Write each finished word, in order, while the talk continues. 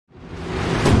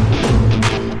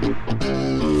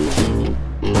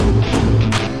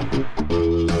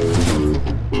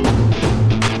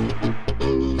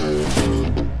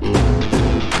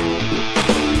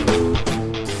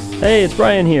Hey, it's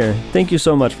Brian here. Thank you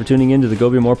so much for tuning in to the Go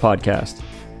Be More podcast.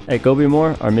 At Go Be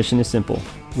More, our mission is simple.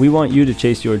 We want you to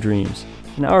chase your dreams,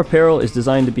 and our apparel is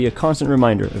designed to be a constant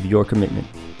reminder of your commitment.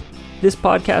 This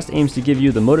podcast aims to give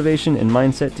you the motivation and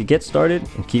mindset to get started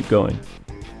and keep going.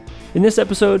 In this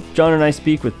episode, John and I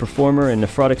speak with performer and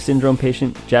nephrotic syndrome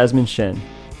patient Jasmine Shen.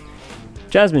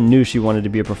 Jasmine knew she wanted to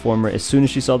be a performer as soon as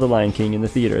she saw The Lion King in the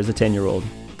theater as a 10-year-old.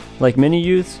 Like many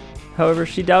youths, however,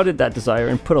 she doubted that desire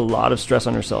and put a lot of stress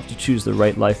on herself to choose the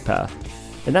right life path.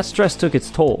 And that stress took its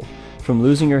toll, from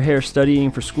losing her hair studying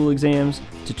for school exams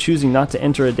to choosing not to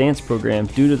enter a dance program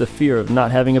due to the fear of not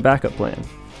having a backup plan.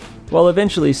 While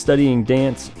eventually studying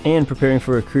dance and preparing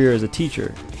for a career as a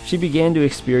teacher, she began to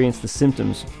experience the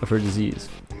symptoms of her disease.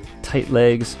 Tight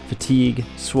legs, fatigue,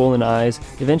 swollen eyes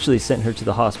eventually sent her to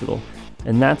the hospital,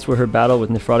 and that's where her battle with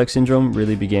nephrotic syndrome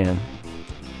really began.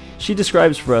 She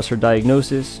describes for us her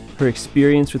diagnosis, her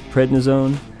experience with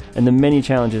prednisone, and the many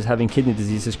challenges having kidney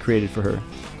disease has created for her.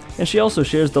 And she also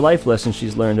shares the life lessons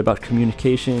she's learned about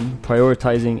communication,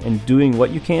 prioritizing, and doing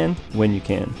what you can when you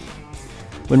can.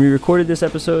 When we recorded this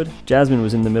episode, Jasmine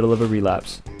was in the middle of a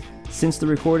relapse. Since the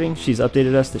recording, she's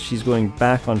updated us that she's going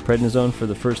back on prednisone for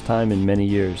the first time in many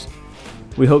years.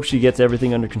 We hope she gets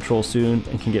everything under control soon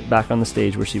and can get back on the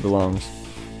stage where she belongs.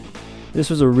 This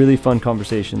was a really fun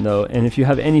conversation though, and if you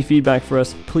have any feedback for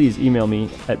us, please email me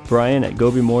at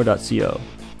brian@gobemore.co.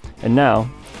 And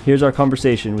now, here's our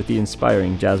conversation with the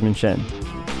inspiring Jasmine Shen.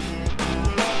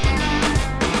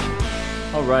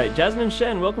 All right, Jasmine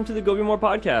Shen, welcome to the Go Be More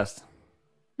podcast.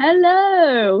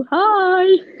 Hello. Hi.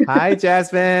 Hi,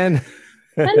 Jasmine.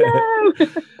 Hello.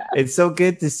 It's so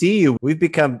good to see you. We've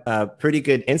become pretty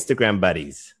good Instagram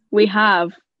buddies. We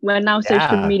have. We're now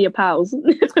social media pals.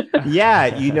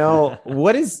 Yeah.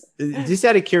 What is, just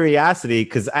out of curiosity,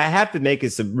 because I have been making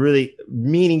some really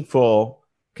meaningful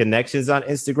connections on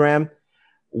Instagram.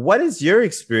 What is your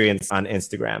experience on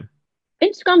Instagram?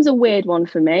 Instagram's a weird one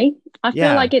for me. I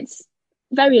feel like it's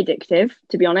very addictive,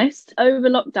 to be honest.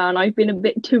 Over lockdown, I've been a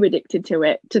bit too addicted to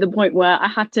it, to the point where I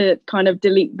had to kind of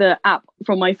delete the app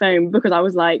from my phone because I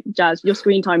was like, Jazz, your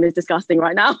screen time is disgusting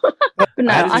right now. But no,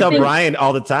 I have to tell Brian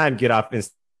all the time, get off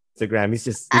Instagram. He's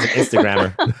an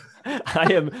Instagrammer.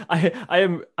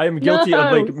 I am guilty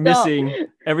of missing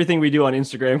everything we do on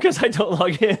Instagram because I don't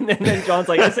log in. And then John's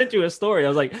like, I sent you a story. I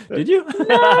was like, did you?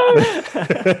 No.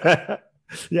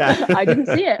 Yeah. I didn't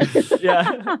see it.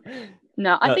 Yeah.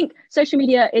 No, I think social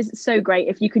media is so great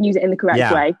if you can use it in the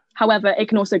correct way. However, it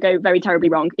can also go very terribly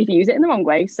wrong if you use it in the wrong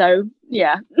way. So,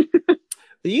 yeah.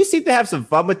 You seem to have some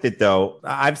fun with it, though.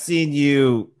 I've seen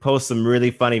you post some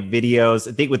really funny videos.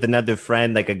 I think with another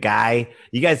friend, like a guy.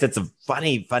 You guys had some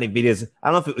funny videos. I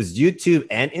don't know if it was YouTube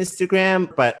and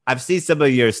Instagram, but I've seen some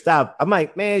of your stuff. I'm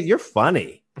like, man, you're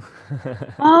funny.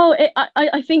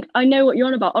 I think I know what you're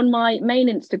on about. On my main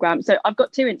Instagram, so I've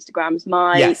got two Instagrams,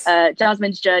 my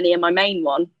Jasmine's Journey and my main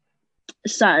one.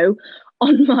 So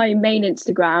on my main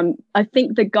Instagram, I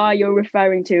think the guy you're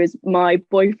referring to is my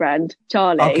boyfriend,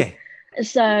 Charlie. Okay.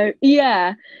 So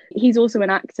yeah, he's also an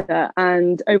actor,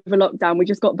 and over lockdown we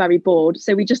just got very bored,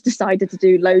 so we just decided to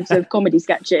do loads of comedy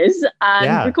sketches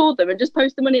and record them and just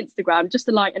post them on Instagram just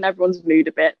to lighten everyone's mood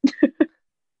a bit.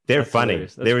 They're funny.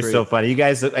 They were so funny. You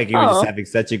guys look like you were just having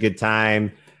such a good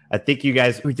time. I think you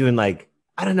guys were doing I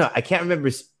don't know. I can't remember.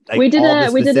 We did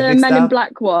a Men in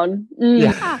Black one.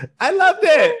 Yeah. I loved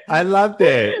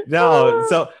it. No,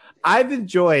 so I've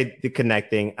enjoyed the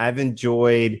connecting. I've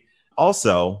enjoyed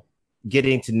also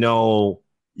getting to know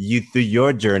you through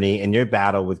your journey and your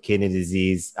battle with kidney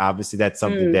disease. Obviously, that's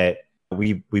something that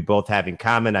we both have in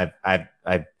common. I've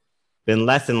been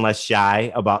less and less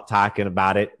shy about talking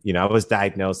about it. I was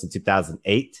diagnosed in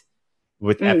 2008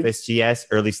 with FSGS,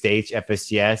 early stage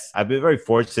FSGS. I've been very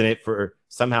fortunate for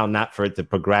somehow not for it to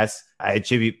progress. I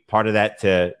attribute part of that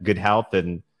to good health,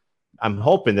 and I'm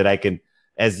hoping that I can,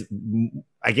 as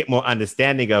I get more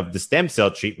understanding of the stem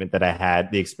cell treatment that I had,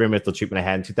 the experimental treatment I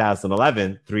had in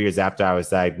 2011, 3 years after I was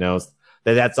diagnosed,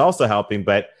 that's also helping.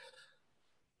 But,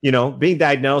 being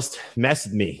diagnosed messed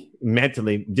with me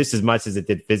mentally just as much as it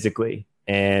did physically.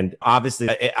 And obviously,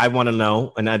 I want to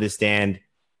know and understand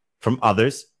from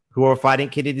others who are fighting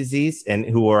kidney disease and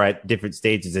who are at different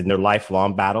stages in their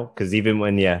lifelong battle. Because even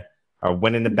when you are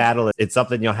winning the battle, it's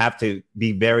something you'll have to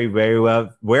be very, very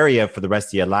wary of for the rest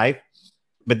of your life.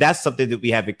 But that's something that we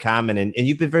have in common. And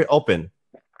you've been very open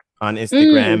on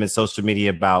Instagram and social media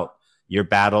about your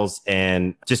battles.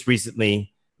 And just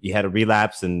recently you had a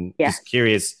relapse, and just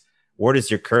curious, where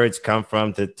does your courage come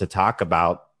from to talk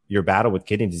about your battle with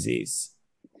kidney disease?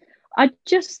 I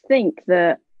just think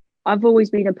that I've always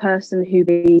been a person who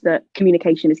believes that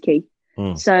communication is key.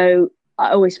 So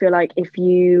I always feel like if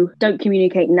you don't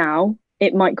communicate now,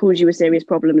 it might cause you a serious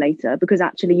problem later, because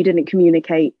actually you didn't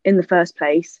communicate in the first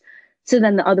place. So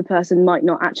then the other person might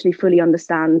not actually fully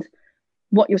understand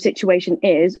what your situation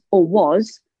is or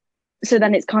was. So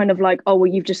then it's kind of like, oh,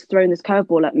 well, you've just thrown this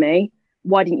curveball at me.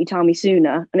 Why didn't you tell me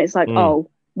sooner? And it's like, oh,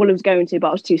 well, I was going to, but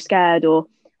I was too scared, or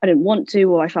I didn't want to,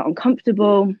 or I felt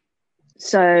uncomfortable.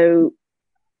 So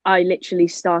I literally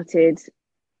started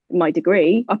my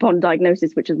degree upon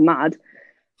diagnosis, which was mad.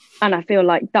 And I feel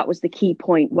like that was the key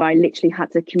point where I literally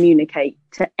had to communicate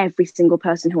to every single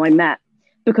person who I met.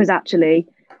 Because actually,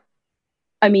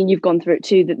 I mean, you've gone through it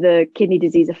too, that the kidney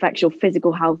disease affects your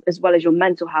physical health as well as your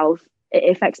mental health. It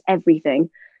affects everything.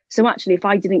 So actually, if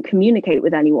I didn't communicate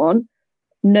with anyone,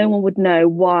 no one would know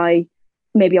why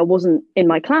maybe I wasn't in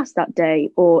my class that day,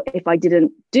 or if I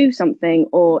didn't do something,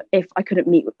 or if I couldn't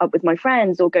meet up with my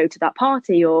friends or go to that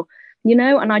party, or, you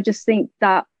know, and I just think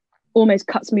that almost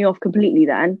cuts me off completely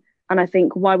then. And I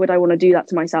think, why would I want to do that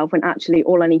to myself when actually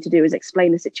all I need to do is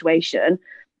explain the situation?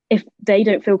 If they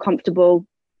don't feel comfortable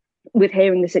with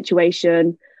hearing the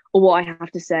situation or what I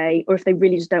have to say, or if they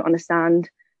really just don't understand,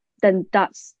 then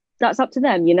that's up to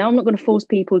them. You know, I'm not going to force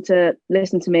people to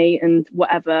listen to me and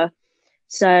whatever.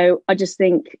 So I just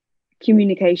think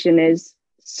communication is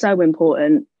so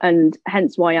important, and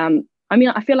hence why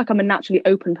I feel like I'm a naturally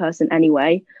open person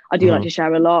anyway. I do like to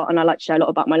share a lot, and I like to share a lot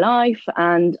about my life,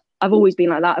 and I've always been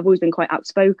like that. I've always been quite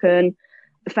outspoken,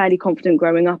 fairly confident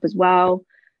growing up as well.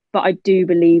 But I do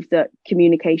believe that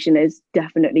communication is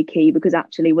definitely key, because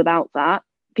actually without that,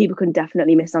 people can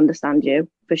definitely misunderstand you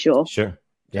for sure. Sure.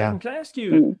 Yeah. Can I ask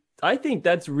you, I think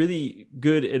that's really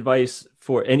good advice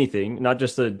for anything, not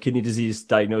just a kidney disease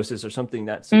diagnosis or something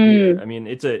that's severe. I mean,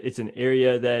 it's an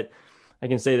area that I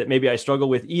can say that maybe I struggle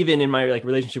with, even in my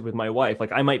relationship with my wife.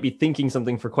 Like, I might be thinking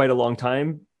something for quite a long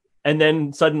time, and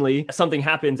then suddenly something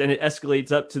happens and it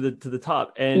escalates up to the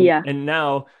top. And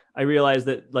now I realize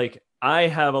that I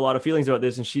have a lot of feelings about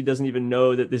this, and she doesn't even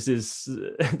know that this is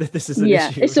an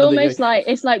issue. It's almost like,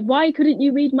 why couldn't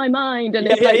you read my mind? And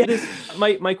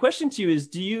my question to you is,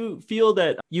 do you feel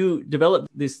that you developed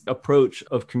this approach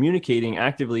of communicating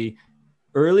actively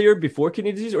earlier, before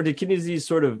kidney disease, or did kidney disease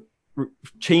sort of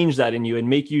change that in you and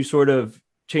make you sort of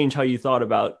change how you thought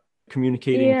about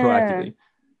communicating proactively?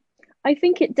 I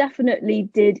think it definitely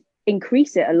did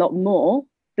increase it a lot more,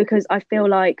 because I feel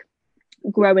like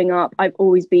growing up, I've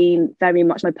always been very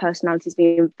much, my personality's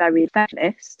been very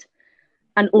perfectionist.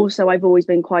 And also I've always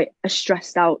been quite a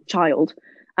stressed out child,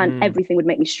 and everything would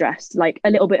make me stressed. Like a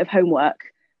little bit of homework,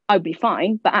 I'd be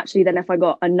fine. But actually then if I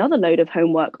got another load of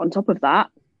homework on top of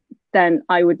that, then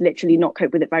I would literally not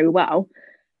cope with it very well.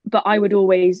 But I would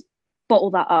always bottle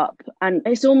that up. And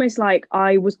it's almost like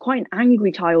I was quite an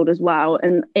angry child as well.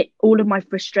 And all of my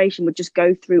frustration would just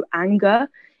go through anger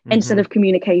instead of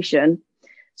communication.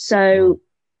 So,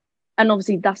 and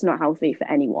obviously that's not healthy for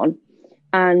anyone.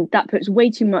 And that puts way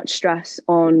too much stress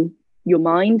on your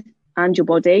mind and your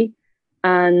body.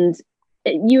 And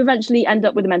you eventually end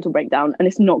up with a mental breakdown, and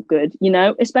it's not good, you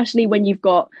know, especially when you've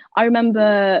got, I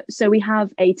remember, so we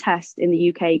have a test in the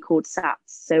UK called SATs,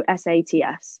 so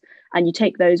SATS, and you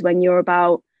take those when you're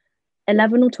about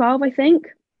 11 or 12, I think.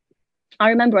 I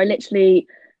remember I literally,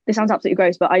 this sounds absolutely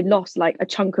gross, but I lost like a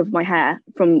chunk of my hair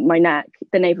from my neck,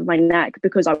 the nape of my neck,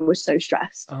 because I was so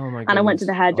stressed. Oh my goodness. And I went to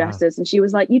the hairdressers, and she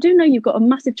was like, you do know you've got a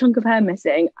massive chunk of hair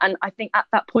missing. And I think at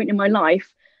that point in my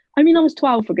life, I mean, I was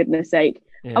 12 for goodness sake.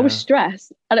 Yeah. I was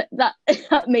stressed, and that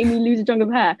made me lose a chunk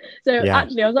of hair. So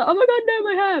actually I was like, oh my God, no,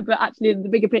 my hair. But actually in the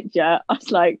bigger picture, I was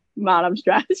like, man, I'm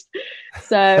stressed.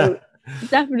 So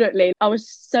definitely I was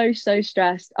so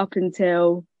stressed up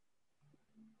until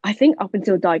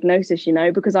diagnosis, you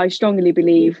know, because I strongly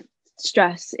believe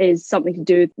stress is something to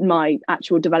do with my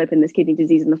actual developing this kidney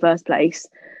disease in the first place.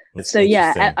 That's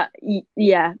very,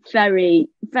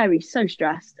 very so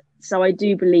stressed. So I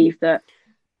do believe that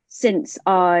since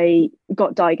I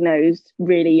got diagnosed,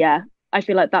 really, I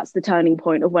feel like that's the turning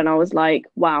point of when I was like,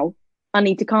 wow, I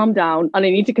need to calm down and I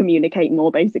need to communicate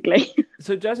more, basically.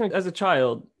 So Jasmine, as a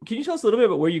child, can you tell us a little bit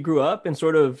about where you grew up and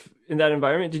sort of in that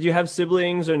environment? Did you have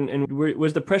siblings, and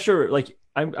was the pressure like,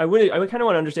 I kind of want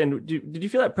to understand, did you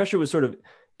feel that pressure was sort of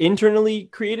internally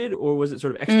created, or was it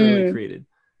sort of externally created?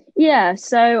 Yeah,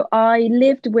 so I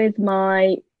lived with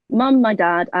my mum, my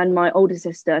dad, and my older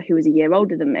sister, who was a year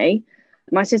older than me.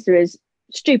 My sister is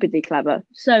stupidly clever,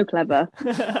 so clever,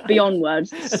 beyond words.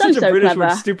 That's such a British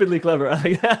word, stupidly clever.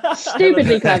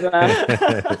 Stupidly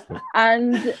clever.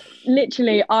 And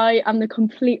literally, I am the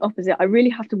complete opposite. I really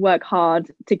have to work hard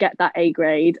to get that A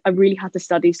grade. I really had to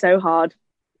study so hard.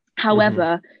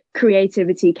 However,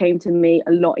 creativity came to me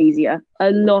a lot easier.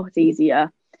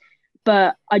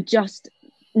 but I just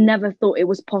never thought it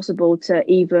was possible to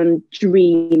even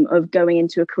dream of going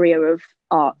into a career of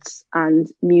arts and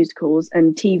musicals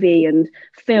and TV and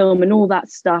film and all that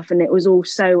stuff. And it was all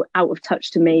so out of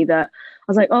touch to me that I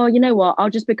was like, oh, you know what? I'll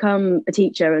just become a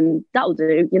teacher and that'll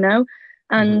do, you know?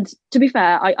 And to be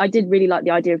fair, I did really like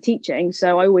the idea of teaching.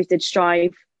 So I always did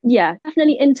strive. Yeah,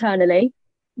 definitely internally,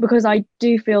 because I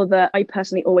do feel that I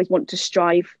personally always want to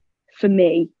strive for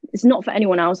me. It's not for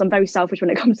anyone else. I'm very selfish when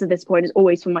it comes to this point. It's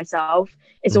always for myself.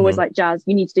 It's always like, Jazz,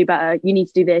 you need to do better. You need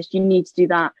to do this. You need to do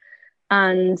that.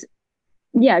 And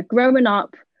yeah, growing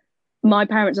up, my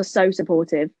parents are so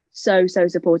supportive, so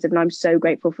supportive. And I'm so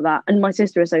grateful for that. And my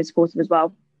sister is so supportive as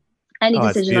well. Any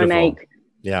decision I make,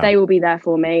 they will be there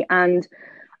for me. And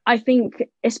I think,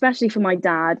 especially for my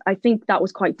dad, I think that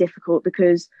was quite difficult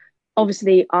because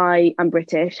obviously I am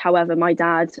British. However, my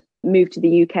dad moved to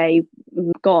the UK,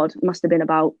 God, must have been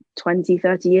about 20,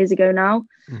 30 years ago now.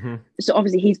 So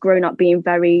obviously he's grown up being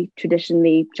very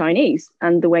traditionally Chinese,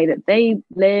 and the way that they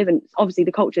live, and obviously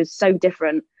the culture is so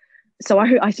different. So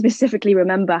I specifically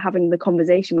remember having the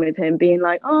conversation with him being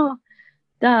like, oh,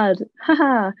 Dad,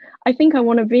 haha, I think I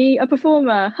want to be a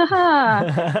performer,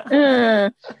 haha.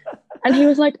 And he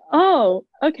was like, oh,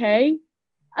 okay.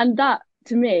 And that,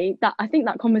 to me, that I think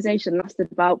that conversation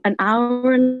lasted about an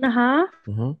hour and a half.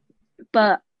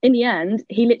 But in the end,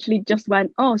 he literally just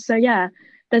went, oh, so yeah,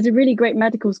 there's a really great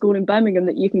medical school in Birmingham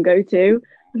that you can go to.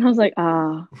 And I was like,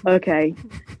 okay,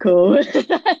 cool.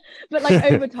 But like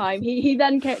over time, he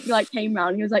then came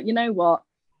round. He was like, you know what?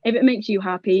 If it makes you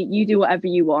happy, you do whatever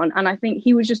you want. And I think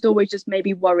he was just always just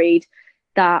maybe worried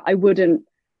that I wouldn't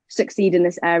succeed in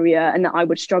this area and that I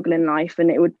would struggle in life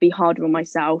and it would be harder on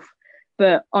myself.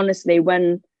 But honestly,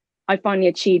 when I finally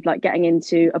achieved like getting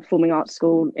into a performing arts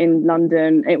school in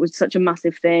London, it was such a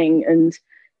massive thing. And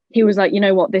he was like, you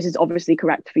know what, this is obviously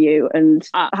correct for you. And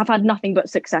I have had nothing but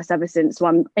success ever since. So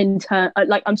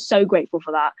I'm so grateful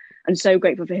for that. And so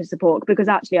grateful for his support, because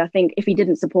actually I think if he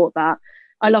didn't support that,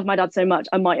 I love my dad so much,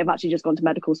 I might have actually just gone to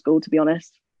medical school, to be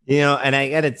honest. You know, and I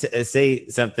got to say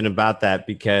something about that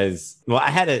because, well, I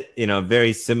had a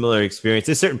very similar experience.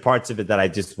 There's certain parts of it that I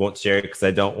just won't share because I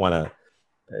don't want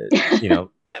to,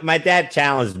 my dad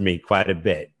challenged me quite a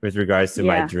bit with regards to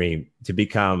my dream to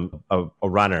become a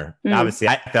runner. Obviously,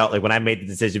 I felt like when I made the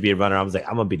decision to be a runner, I was like,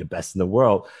 I'm going to be the best in the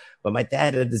world. But my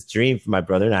dad had this dream for my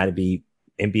brother and I to be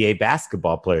NBA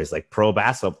basketball players, like pro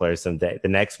basketball players someday, the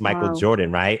next Michael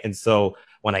Jordan, right? And so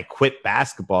when I quit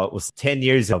basketball, it was 10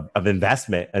 years of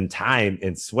investment and time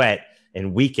and sweat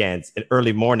and weekends and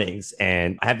early mornings.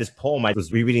 And I have this poem I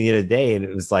was rereading the other day, and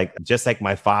it was like, just like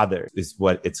my father is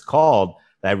what it's called.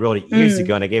 That I wrote it years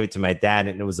ago, and I gave it to my dad.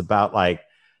 And it was about like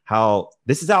how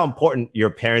this is how important your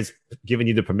parents giving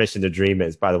you the permission to dream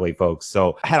is, by the way, folks.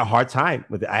 So I had a hard time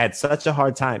with it. I had such a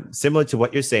hard time, similar to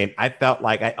what you're saying. I felt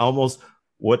like I almost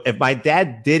would, if my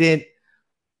dad didn't,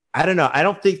 I don't know. I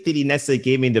don't think that he necessarily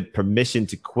gave me the permission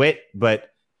to quit,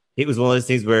 but it was one of those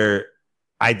things where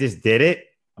I just did it.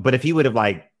 But if he would have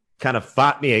like kind of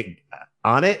fought me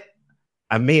on it,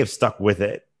 I may have stuck with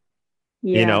it,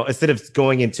 instead of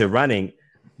going into running,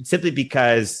 simply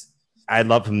because I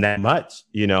love him that much,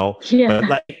 But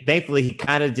like, thankfully, he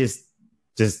kind of just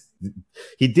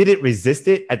he didn't resist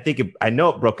it. I know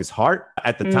it broke his heart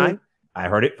at the time. I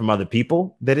heard it from other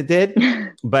people that it did.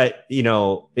 But,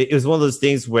 it was one of those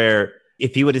things where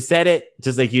if he would have said it,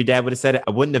 just like your dad would have said it,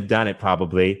 I wouldn't have done it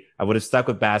probably. I would have stuck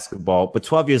with basketball. But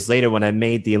 12 years later, when I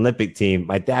made the Olympic team,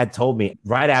 my dad told me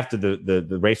right after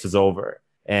the race was over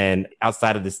and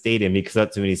outside of the stadium, he comes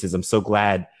up to me and he says, I'm so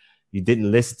glad you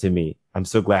didn't listen to me. I'm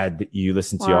so glad that you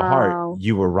listened to your heart.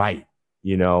 You were right.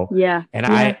 Yeah. And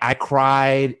I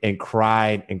cried and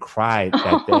cried and cried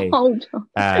that day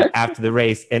after the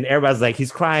race. And everybody's like,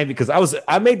 he's crying because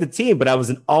I made the team, but I was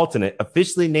an alternate,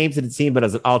 officially named to the team, but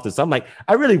as an alternate. So I'm like,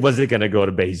 I really wasn't going to go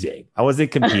to Beijing. I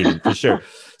wasn't competing for sure.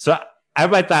 So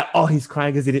everybody thought, oh, he's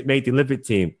crying because he didn't make the Olympic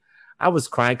team. I was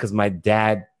crying because my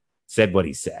dad said what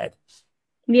he said.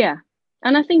 Yeah.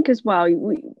 And I think as well,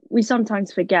 we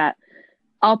sometimes forget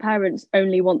our parents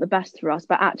only want the best for us,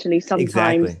 but actually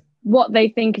sometimes what they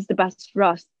think is the best for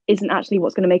us isn't actually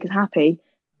what's going to make us happy.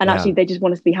 And actually they just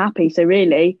want us to be happy. So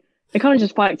really, it kind of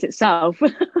just fights itself.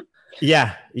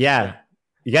 Yeah.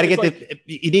 You got to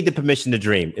you need the permission to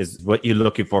dream is what you're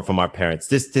looking for from our parents.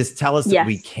 Just tell us that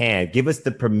we can. Give us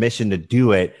the permission to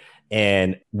do it.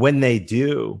 And when they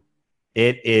do,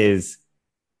 it is,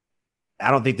 I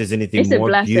don't think there's anything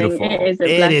more beautiful. It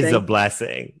is a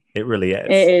blessing. It really is.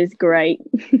 It is great.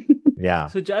 Yeah.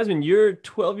 So Jasmine, you're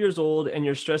 12 years old and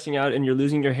you're stressing out and you're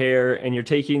losing your hair and you're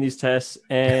taking these tests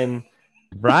and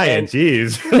Brian,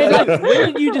 geez. Like,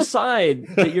 when did you decide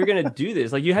that you're going to do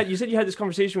this? Like, you said you had this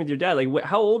conversation with your dad. Like,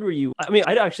 how old were you? I mean,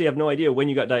 I actually have no idea when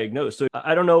you got diagnosed. So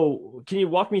I don't know. Can you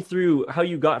walk me through how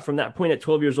you got from that point at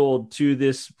 12 years old to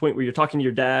this point where you're talking to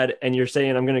your dad and you're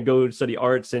saying, I'm going to go study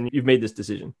arts, and you've made this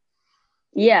decision?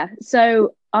 Yeah.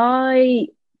 So I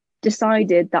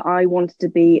decided that I wanted to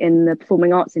be in the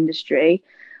performing arts industry.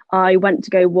 I went to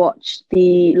go watch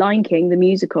The Lion King, the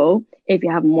musical. If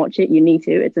you haven't watched it, you need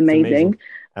to. It's amazing.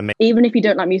 Even if you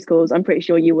don't like musicals, I'm pretty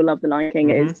sure you will love The Lion King.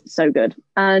 It is so good.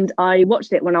 And I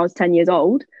watched it when I was 10 years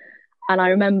old. And I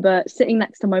remember sitting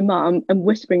next to my mum and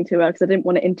whispering to her because I didn't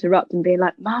want to interrupt and being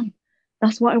like, Mum,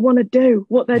 that's what I want to do.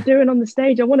 What they're doing on the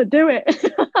stage, I want to do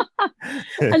it.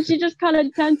 And she just kind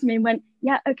of turned to me and went,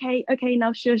 yeah, okay,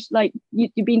 now shush, like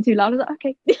you're being too loud. I was like,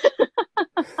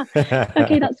 okay.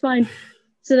 Okay, that's fine.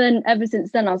 So then ever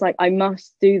since then, I was like, I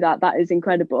must do that. That is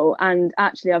incredible. And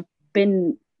actually, I've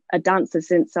been a dancer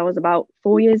since I was about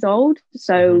 4 years old.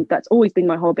 So that's always been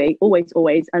my hobby, always.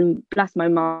 And bless my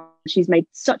mum, she's made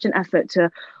such an effort to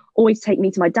always take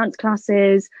me to my dance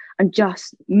classes and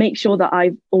just make sure that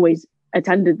I've always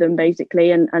attended them basically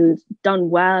and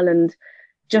done well and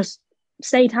just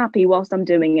stayed happy whilst I'm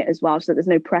doing it as well. So that there's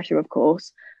no pressure, of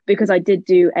course, because I did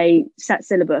do a set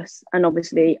syllabus. And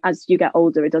obviously, as you get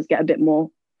older, it does get a bit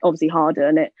more obviously harder.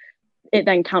 And it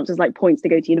then counts as like points to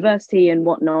go to university and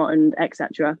whatnot and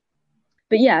etc.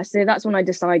 But yeah, so that's when I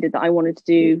decided that I wanted to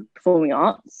do performing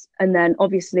arts. And then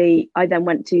obviously I then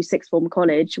went to sixth form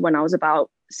college when I was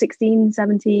about 16,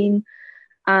 17.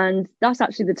 And that's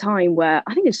actually the time where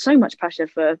I think there's so much pressure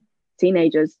for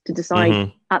teenagers to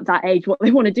decide at that age what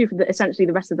they want to do for essentially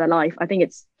the rest of their life. I think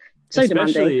it's so demanding.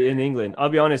 Especially in England. I'll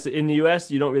be honest, in the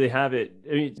US, you don't really have it.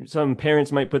 I mean, some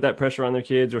parents might put that pressure on their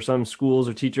kids, or some schools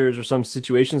or teachers or some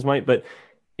situations might. But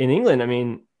in England, I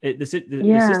mean, the system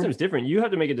is different. You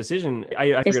have to make a decision.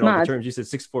 I forget all the terms. You said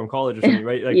sixth form college or something,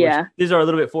 right? Like, these are a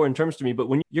little bit foreign terms to me. But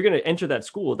when you're going to enter that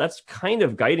school, that's kind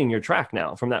of guiding your track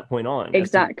now from that point on.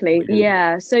 Exactly.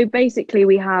 Yeah. So basically,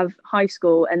 we have high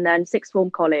school and then sixth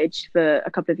form college for a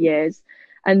couple of years,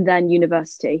 and then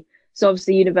university. So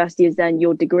obviously, university is then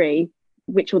your degree,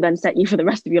 which will then set you for the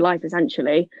rest of your life,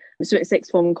 essentially. So at sixth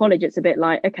form college, it's a bit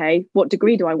like, okay, what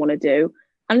degree do I want to do?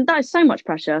 And that is so much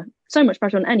pressure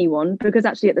on anyone, because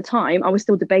actually at the time I was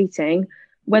still debating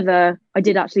whether I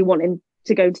did actually want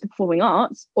to go to the performing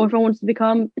arts or if I wanted to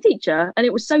become a teacher. And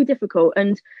it was so difficult.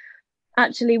 And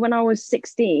actually, when I was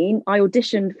 16, I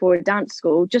auditioned for a dance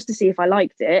school just to see if I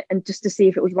liked it and just to see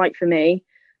if it was right for me.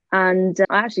 And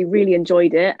I actually really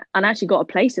enjoyed it. And I actually got a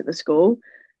place at the school.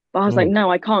 But I was like, no,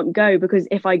 I can't go, because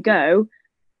if I go,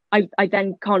 I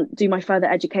then can't do my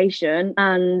further education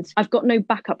and I've got no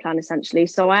backup plan, essentially.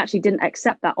 So I actually didn't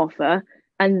accept that offer.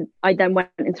 And I then went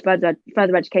into further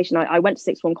education. I went to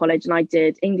sixth form college and I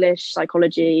did English,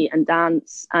 psychology and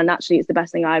dance. And actually, it's the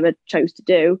best thing I ever chose to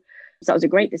do. So that was a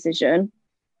great decision.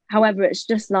 However, it's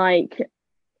just like,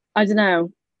 I don't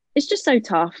know, it's just so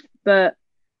tough. But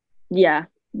yeah,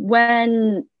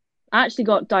 when I actually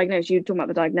got diagnosed, you were talking about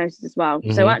the diagnosis as well.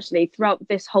 So actually, throughout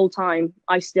this whole time,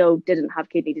 I still didn't have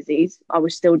kidney disease. I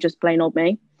was still just plain old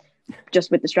me,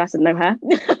 just with the stress and no hair.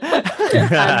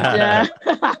 And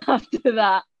after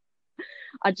that,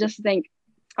 I just think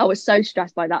I was so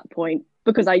stressed by that point,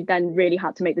 because I then really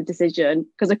had to make the decision,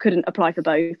 because I couldn't apply for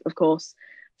both, of course.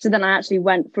 So then I actually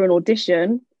went for an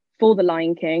audition for The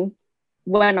Lion King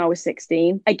when I was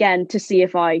 16, again, to see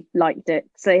if I liked it.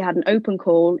 So they had an open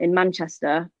call in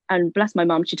Manchester, and bless my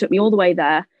mum, she took me all the way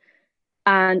there.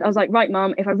 And I was like, right,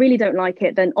 mum, if I really don't like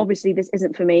it, then obviously this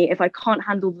isn't for me. If I can't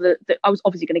handle I was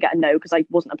obviously going to get a no, because I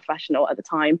wasn't a professional at the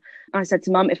time. And I said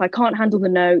to mum, if I can't handle the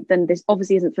no, then this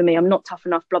obviously isn't for me. I'm not tough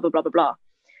enough, blah, blah, blah, blah, blah.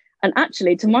 And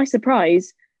actually, to my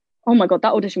surprise, oh my God,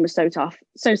 that audition was so tough,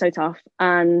 so tough.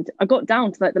 And I got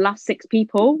down to like the last 6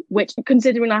 people, which,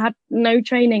 considering I had no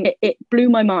training, it blew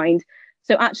my mind.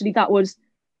 So actually, that was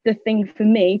the thing for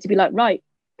me to be like, right,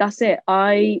 that's it.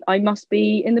 I must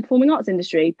be in the performing arts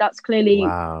industry. That's clearly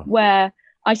where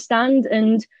I stand,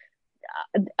 and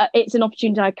it's an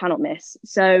opportunity I cannot miss.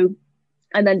 So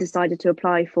I then decided to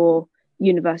apply for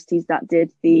universities that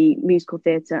did the musical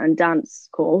theatre and dance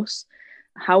course.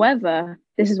 However,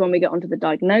 this is when we get onto the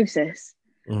diagnosis.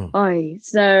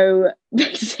 So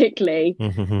basically,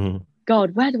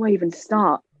 God, where do I even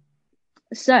start?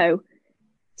 So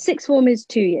sixth form is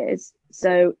 2 years.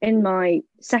 So in my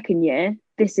second year,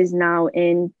 this is now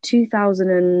in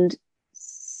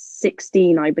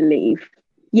 2016, I believe.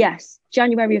 Yes,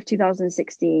 January of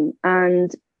 2016.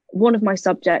 And one of my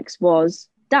subjects was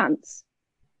dance.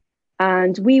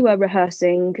 And we were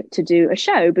rehearsing to do a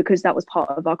show because that was part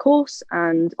of our course.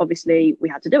 And obviously we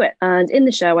had to do it. And in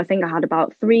the show, I think I had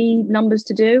about 3 numbers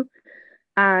to do.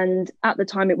 And at the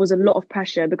time, it was a lot of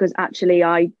pressure because actually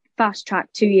I fast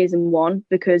tracked 2 years in one,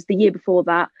 because the year before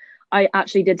that, I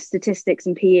actually did statistics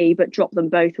and PE, but dropped them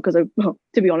both because,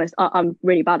 to be honest, I'm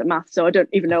really bad at math. So I don't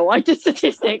even know why I did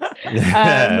statistics.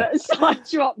 So I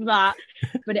dropped that.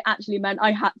 But it actually meant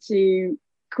I had to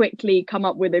quickly come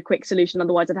up with a quick solution.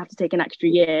 Otherwise, I'd have to take an extra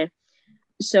year.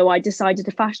 So I decided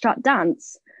to fast track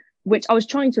dance, which I was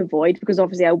trying to avoid because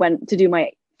obviously I went to do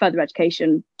my further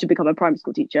education to become a primary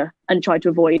school teacher and tried to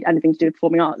avoid anything to do with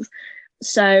performing arts.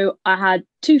 So I had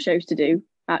 2 shows to do,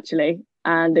 actually,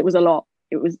 and it was a lot.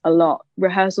 It was a lot.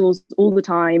 Rehearsals all the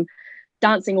time,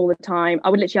 dancing all the time. I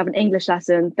would literally have an English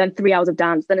lesson, then 3 hours of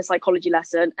dance, then a psychology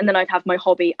lesson. And then I'd have my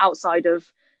hobby outside of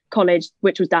college,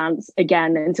 which was dance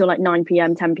again until like 9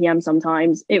 p.m, 10 p.m.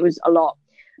 sometimes. It was a lot.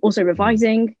 Also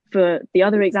revising for the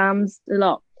other exams, a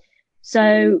lot.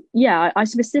 So yeah, I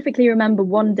specifically remember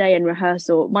one day in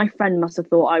rehearsal, my friend must have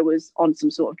thought I was on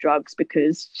some sort of drugs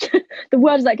because the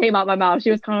words that came out of my mouth,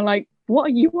 she was kind of like, what are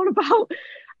you on about?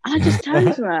 And I just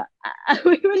turned to her and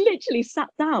we were literally sat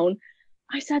down.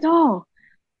 I said, oh,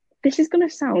 this is going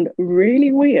to sound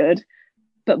really weird,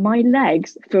 but my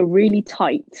legs feel really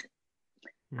tight.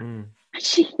 And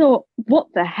she thought, what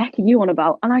the heck are you on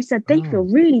about? And I said, they feel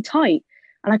really tight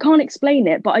and I can't explain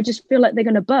it, but I just feel like they're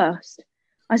going to burst.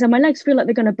 I said, my legs feel like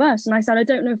they're going to burst. And I said, I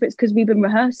don't know if it's because we've been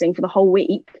rehearsing for the whole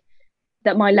week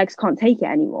that my legs can't take it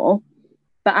anymore.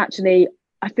 But actually,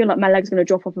 I feel like my leg's going to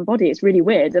drop off my body. It's really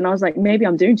weird. And I was like, maybe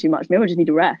I'm doing too much. Maybe I just need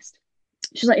to rest.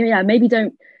 She's like, yeah, maybe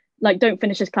don't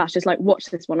finish this class. Just like watch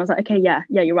this one. I was like, okay, yeah,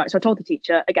 you're right. So I told the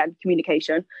teacher, again,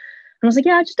 communication. And I was like,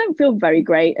 yeah, I just don't feel very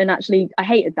great. And actually, I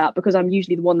hated that because I'm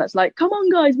usually the one that's like, come on,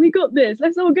 guys, we got this.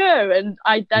 Let's all go. And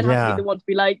I then have to be the one to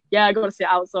be like, yeah, I got to sit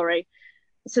out. Sorry.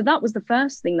 So that was the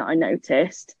first thing that I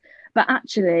noticed. But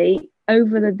actually,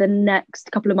 over the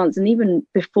next couple of months, and even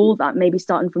before that, maybe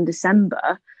starting from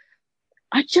December,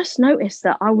 I just noticed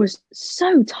that I was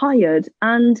so tired.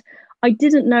 And I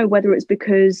didn't know whether it's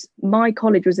because my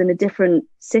college was in a different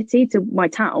city to my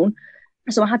town.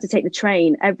 So I had to take the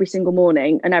train every single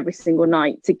morning and every single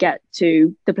night to get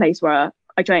to the place where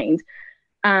I trained.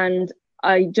 And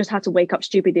I just had to wake up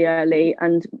stupidly early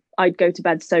and I'd go to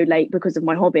bed so late because of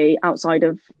my hobby outside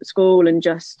of school. And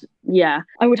just, yeah,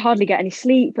 I would hardly get any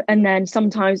sleep. And then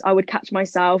sometimes I would catch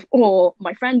myself, or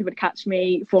my friend would catch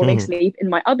me falling asleep in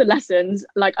my other lessons.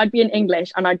 Like I'd be in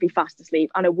English and I'd be fast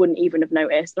asleep and I wouldn't even have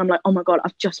noticed. And I'm like, oh my God,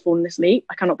 I've just fallen asleep.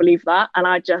 I cannot believe that. And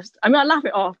I laugh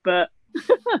it off, but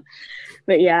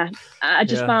but yeah, I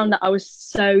just found that I was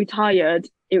so tired.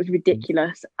 It was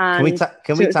ridiculous. And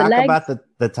can we talk about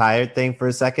the tired thing for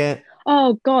a second?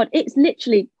 Oh God, it's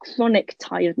literally chronic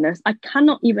tiredness. I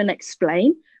cannot even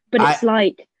explain, but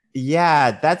it's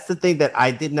yeah, that's the thing that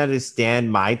I didn't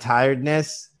understand, my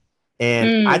tiredness.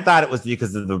 And I thought it was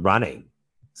because of the running,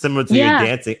 similar to your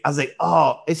dancing. I was like,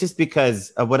 oh, it's just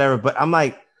because of whatever. But I'm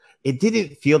like, it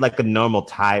didn't feel like a normal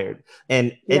tired.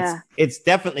 And it's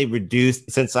definitely reduced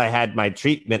since I had my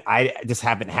treatment. I just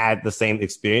haven't had the same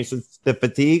experience with the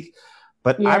fatigue.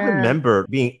 But I remember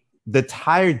the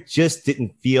tired just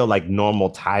didn't feel like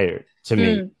normal tired to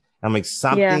me. I'm like,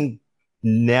 something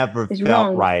never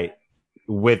felt right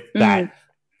with that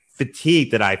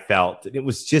fatigue that I felt. It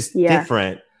was just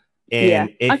different.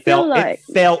 And it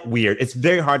felt weird. It's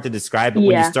very hard to describe, but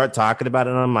when you start talking about it,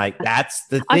 I'm like, that's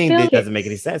the thing that doesn't make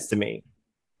any sense to me.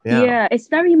 Yeah, it's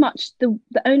very much the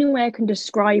only way I can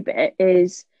describe it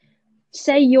is,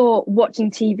 say you're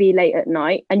watching TV late at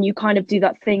night and you kind of do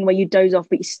that thing where you doze off,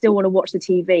 but you still want to watch the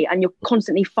TV and you're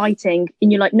constantly fighting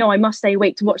and you're like, no, I must stay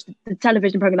awake to watch the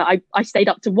television program that I stayed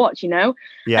up to watch, And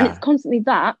it's constantly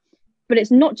that. But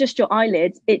it's not just your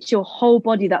eyelids, it's your whole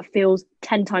body that feels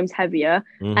 10 times heavier.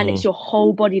 And it's your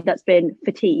whole body that's been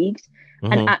fatigued.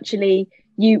 And actually,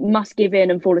 you must give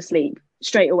in and fall asleep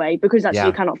straight away because actually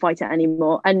you cannot fight it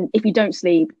anymore. And if you don't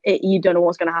sleep, you don't know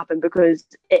what's going to happen because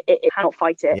it cannot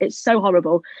fight it. It's so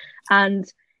horrible. And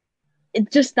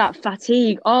it's just that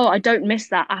fatigue. Oh, I don't miss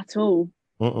that at all.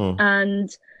 And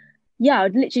yeah,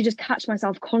 I'd literally just catch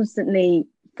myself constantly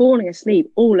falling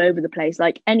asleep all over the place.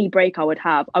 Like any break I would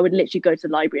have, I would literally go to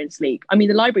the library and sleep. I mean,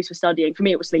 the library's for studying. For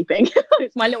me, it was sleeping.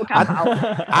 It's my little camp out.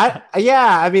 I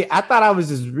thought I was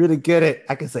just really good at,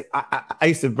 I guess, like, I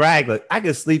used to brag, like, I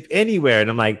could sleep anywhere. And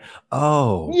I'm like,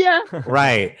 oh, yeah,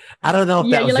 right. I don't know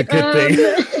if that was a good thing.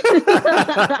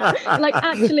 Like,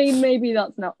 actually, maybe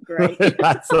that's not great.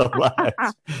 Not so much.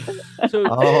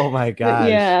 Oh my gosh.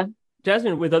 Yeah.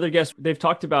 Jasmine, with other guests, they've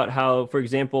talked about how, for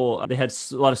example, they had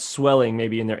a lot of swelling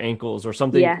maybe in their ankles or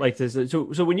something like this.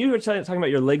 So when you were talking about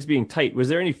your legs being tight, was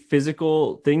there any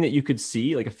physical thing that you could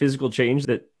see, like a physical change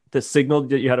that signaled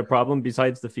that you had a problem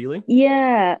besides the feeling?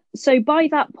 Yeah. So by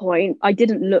that point, I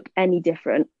didn't look any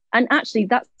different. And actually,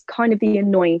 that's kind of the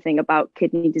annoying thing about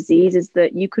kidney disease, is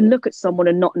that you can look at someone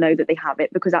and not know that they have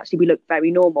it, because actually we look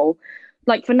very normal.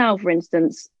 Like for now, for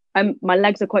instance, my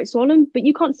legs are quite swollen, but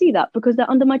you can't see that because they're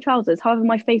under my trousers. However,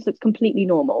 my face looks completely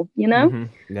normal, you know?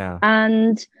 Mm-hmm. Yeah.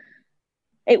 And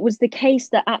it was the case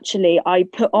that actually I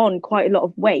put on quite a lot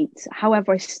of weight.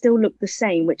 However, I still looked the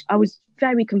same, which I was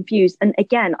very confused. And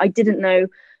again, I didn't know,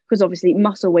 because obviously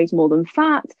muscle weighs more than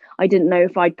fat. I didn't know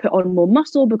if I'd put on more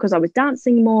muscle because I was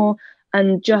dancing more,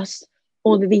 and just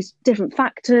all of these different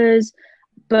factors.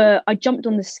 But I jumped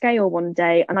on the scale one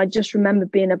day and I just remember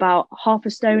being about half a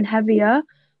stone heavier,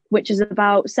 which is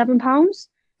about 7 pounds.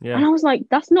 Yeah. And I was like,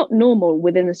 that's not normal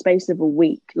within the space of a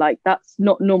week. Like, that's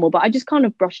not normal. But I just kind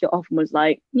of brushed it off and was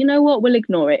like, you know what, we'll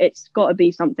ignore it. It's got to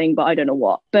be something, but I don't know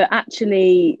what. But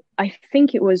actually, I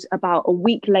think it was about a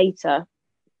week later.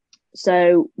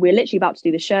 So we're literally about to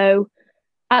do the show.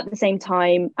 At the same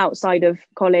time, outside of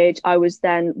college, I was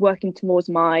then working towards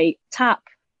my tap,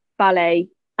 ballet,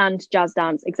 and jazz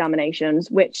dance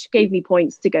examinations, which gave me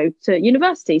points to go to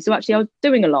university. So actually, I was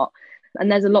doing a lot. And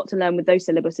there's a lot to learn with those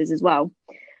syllabuses as well.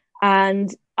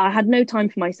 And I had no time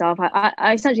for myself.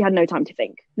 I essentially had no time to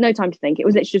think. It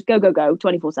was literally just go,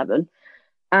 24/7.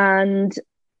 And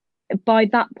by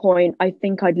that point, I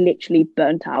think I'd literally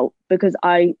burnt out, because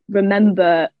I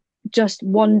remember just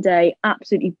one day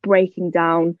absolutely breaking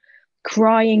down,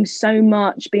 crying so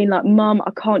much, being like, Mum,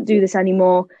 I can't do this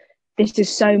anymore. This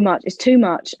is so much. It's too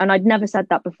much. And I'd never said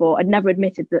that before. I'd never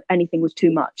admitted that anything was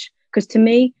too much. Because to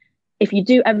me, if you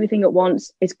do everything at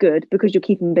once, it's good because you're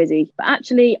keeping busy. But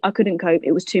actually, I couldn't cope.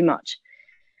 It was too much.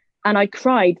 And I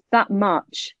cried that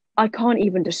much. I can't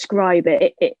even describe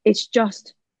it. It's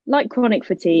just like chronic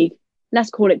fatigue.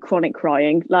 Let's call it chronic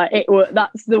crying.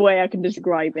 That's the way I can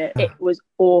describe it. It was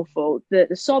awful. The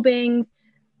sobbing,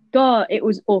 God, it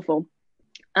was awful.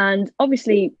 And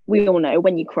obviously, we all know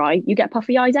when you cry, you get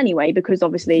puffy eyes anyway, because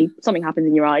obviously something happens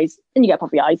in your eyes and you get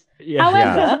puffy eyes. Yeah.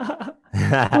 However,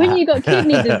 when you got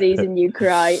kidney disease and you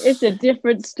cry, it's a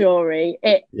different story.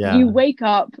 You wake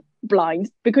up blind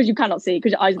because you cannot see,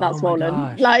 because your eyes are that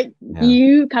swollen.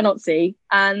 You cannot see.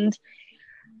 And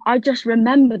I just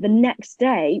remember the next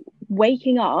day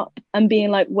waking up and being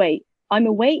like, wait, I'm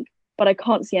awake, but I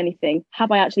can't see anything.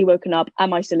 Have I actually woken up?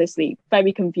 Am I still asleep?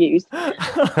 Very confused. And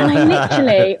I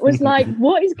literally was like,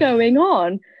 what is going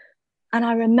on? And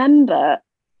I remember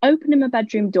opening my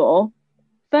bedroom door.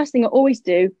 First thing I always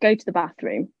do, go to the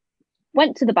bathroom.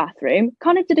 Went to the bathroom,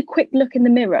 kind of did a quick look in the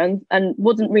mirror and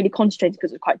wasn't really concentrated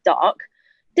because it was quite dark.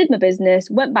 Did my business,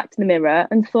 went back to the mirror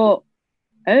and thought,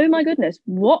 oh my goodness,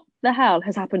 what the hell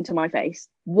has happened to my face?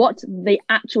 What the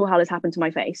actual hell has happened to my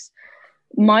face?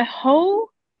 My whole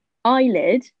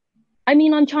eyelid, I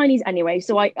mean, I'm Chinese anyway,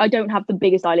 so I don't have the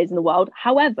biggest eyelids in the world.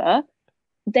 However,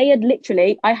 they had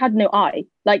literally, I had no eye.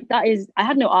 I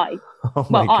had no eye. Oh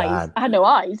my God. Eyes. I had no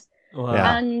eyes. Wow.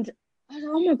 Yeah. And I was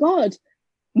like, oh my God,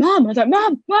 Mum. I was like,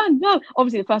 Mum.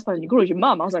 Obviously, the first person you call is your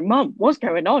mum. I was like, Mum, what's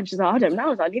going on? She's like, I don't know. I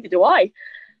was like, neither do I.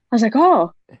 I was like,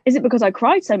 oh, is it because I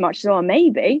cried so much? She's like, oh,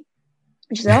 maybe.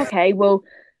 And she's like, okay, well,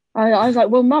 I was like,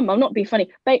 well, Mum, I'm not being funny.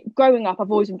 But growing up,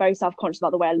 I've always been very self-conscious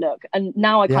about the way I look. And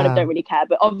now I kind of don't really care.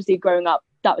 But obviously growing up,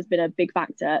 that has been a big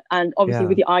factor. And obviously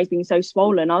with your eyes being so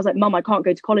swollen, I was like, Mum, I can't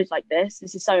go to college like this.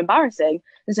 This is so embarrassing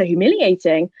and so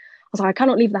humiliating. I was like, I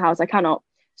cannot leave the house. I cannot.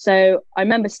 So I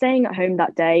remember staying at home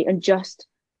that day and just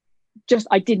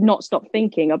I did not stop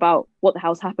thinking about what the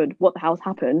hell's happened.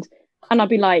 And I'd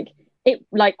be like,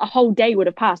 a whole day would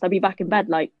have passed. I'd be back in bed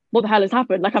like, what the hell has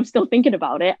happened? Like, I'm still thinking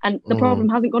about it and the problem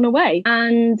hasn't gone away.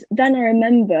 And then I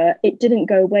remember it didn't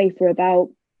go away for about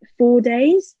 4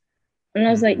 days. And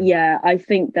I was like, yeah, I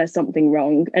think there's something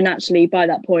wrong. And actually, by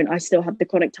that point, I still had the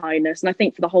chronic tiredness. And I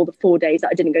think for the whole of 4 days that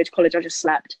I didn't go to college, I just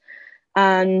slept.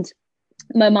 And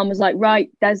my mum was like, right,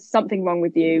 there's something wrong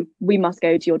with you. We must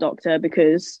go to your doctor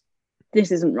because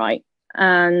this isn't right.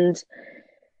 And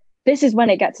this is when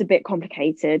it gets a bit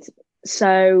complicated.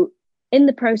 So in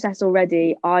the process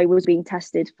already, I was being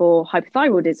tested for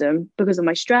hypothyroidism because of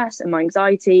my stress and my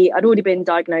anxiety. I'd already been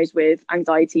diagnosed with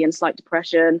anxiety and slight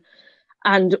depression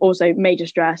and also major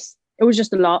stress. It was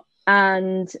just a lot.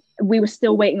 And we were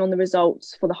still waiting on the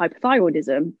results for the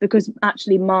hypothyroidism because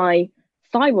actually my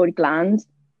thyroid gland,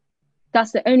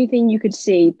 that's the only thing you could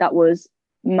see that was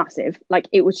massive. Like,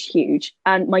 it was huge.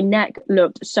 And my neck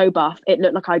looked so buff. It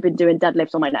looked like I'd been doing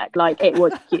deadlifts on my neck. Like, it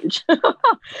was huge.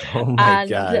 Oh my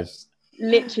gosh.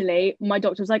 literally, my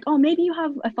doctor was like, oh, maybe you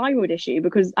have a thyroid issue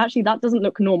because actually that doesn't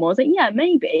look normal. I was like, yeah,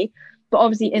 maybe. But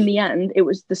obviously in the end, it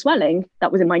was the swelling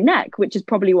that was in my neck, which is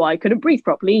probably why I couldn't breathe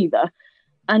properly either.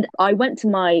 And I went to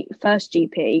my first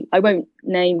GP. I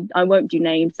won't do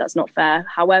names. That's not fair.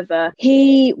 However,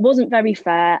 he wasn't very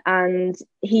fair. And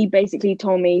he basically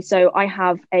told me, so I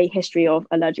have a history of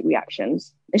allergic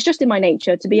reactions. It's just in my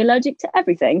nature to be allergic to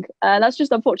everything. That's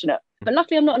just unfortunate. But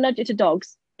luckily, I'm not allergic to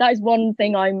dogs. That is one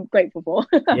thing I'm grateful for.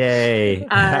 Yay.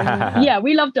 Yeah,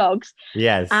 we love dogs.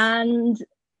 Yes. And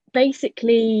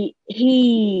basically,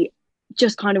 he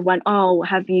just kind of went, oh,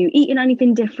 have you eaten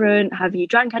anything different? Have you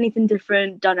drank anything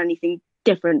different? Done anything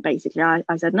different? Basically,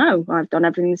 I said, no, I've done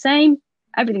everything the same.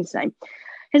 Everything's the same.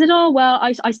 He said, oh, well,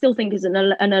 I still think it's an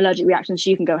allergic reaction. So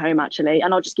you can go home, actually,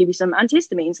 and I'll just give you some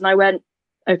antihistamines. And I went,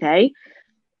 okay.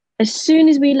 As soon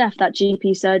as we left that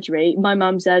GP surgery, my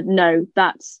mum said, no,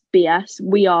 that's BS.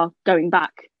 We are going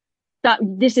back.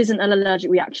 This isn't an allergic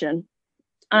reaction.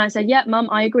 And I said, yeah, mum,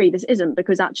 I agree. This isn't,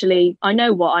 because actually I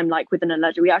know what I'm like with an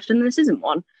allergic reaction and this isn't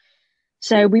one.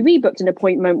 So we rebooked an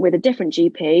appointment with a different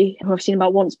GP who I've seen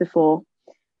about once before.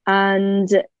 And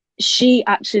she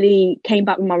actually came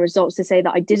back with my results to say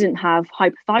that I didn't have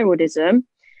hypothyroidism.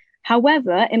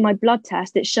 However, in my blood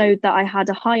test, it showed that I had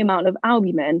a high amount of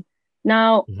albumin.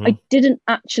 Now, I didn't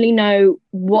actually know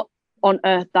what on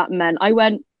earth that meant. I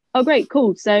went, oh, great,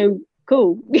 cool. So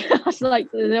cool. I was like,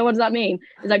 what does that mean?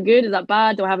 Is that good? Is that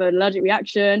bad? Do I have an allergic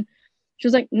reaction? She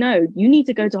was like, no, you need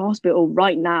to go to hospital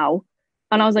right now.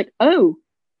 And I was like, oh,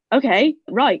 okay,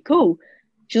 right, cool.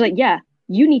 She was like, yeah,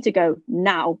 you need to go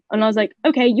now. And I was like,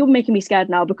 okay, you're making me scared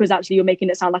now because actually you're making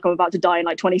it sound like I'm about to die in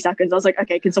like 20 seconds. I was like,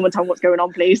 okay, can someone tell me what's going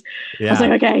on, please? Yeah. I was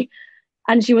like, okay.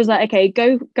 And she was like, okay,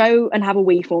 go and have a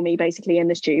wee for me, basically, in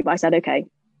this tube. I said, okay.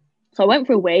 So I went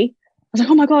for a wee. I was like,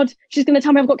 oh my God, she's going to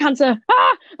tell me I've got cancer.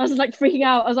 Ah! I was like freaking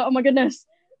out. I was like, oh my goodness.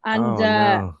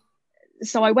 And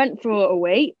so I went for a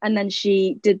wee, and then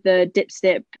she did the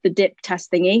dip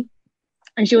test thingy.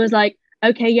 And she was like,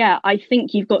 okay, yeah, I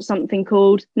think you've got something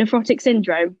called nephrotic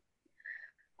syndrome.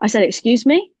 I said, excuse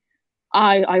me?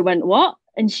 I went, what?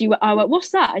 And I went,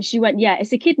 what's that? And she went, yeah,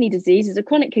 it's a kidney disease. It's a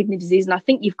chronic kidney disease. And I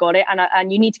think you've got it.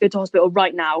 And you need to go to hospital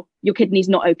right now. Your kidney's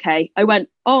not okay. I went,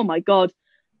 oh my God.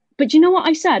 But you know what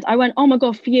I said? I went, oh my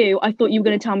God, for you, I thought you were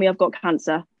going to tell me I've got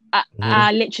cancer.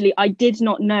 Literally, I did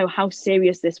not know how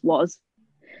serious this was.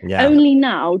 Yeah. Only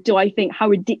now do I think how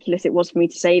ridiculous it was for me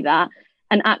to say that.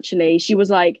 And actually, she was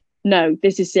like, no,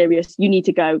 this is serious. You need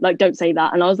to go. Like, don't say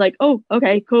that. And I was like, oh,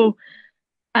 okay, cool.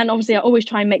 And obviously, I always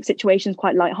try and make situations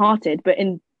quite lighthearted. But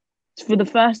for the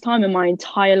first time in my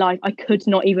entire life, I could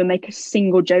not even make a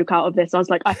single joke out of this. I was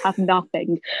like, I have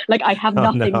nothing. Like, I have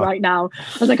nothing right now.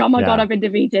 I was like, oh my God, I've been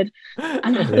defeated.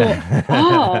 And I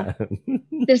thought,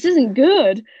 this isn't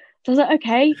good. So I was like,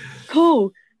 okay,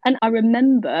 cool. And I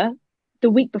remember the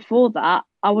week before that,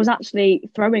 I was actually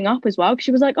throwing up as well. Because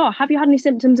she was like, oh, have you had any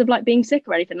symptoms of like being sick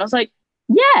or anything? And I was like,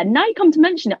 yeah, now you come to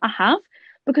mention it, I have.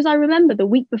 Because I remember the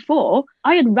week before,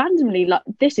 I had randomly, like,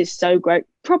 this is so great,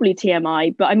 probably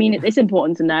TMI, but I mean, it's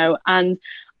important to know. And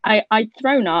I'd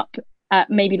thrown up at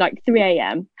maybe like 3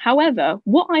 a.m. However,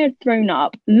 what I had thrown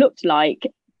up looked like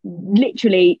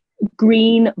literally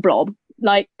green blob.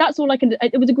 Like, that's all I can do.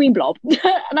 It was a green blob.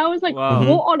 And I was like, wow.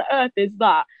 What on earth is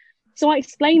that? So I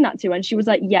explained that to her and she was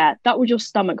like, yeah, that was your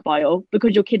stomach bile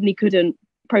because your kidney couldn't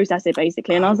process it,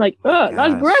 basically. And I was like, oh,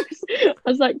 that's gross. I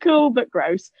was like, cool, but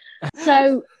gross.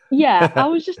 So yeah, I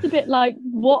was just a bit like,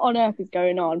 what on earth is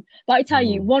going on? But I tell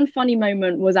you, one funny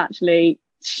moment was actually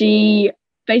the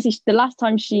last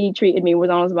time she treated me was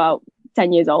when I was about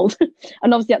 10 years old.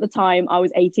 And obviously at the time I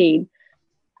was 18.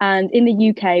 And in the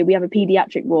UK, we have a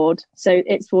pediatric ward. So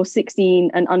it's for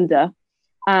 16 and under.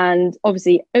 And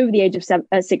obviously over the age of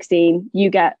 16, you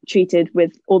get treated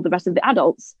with all the rest of the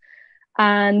adults.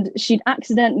 And she'd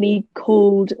accidentally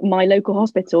called my local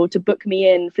hospital to book me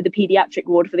in for the pediatric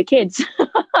ward for the kids.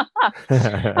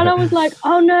 And I was like,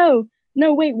 oh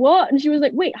no, wait, what? And she was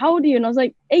like, wait, how old are you? And I was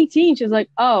like, 18. She was like,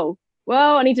 oh,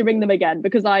 well, I need to ring them again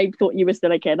because I thought you were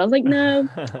still a kid. I was like, no,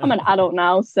 I'm an adult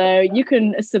now. So you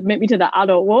can submit me to the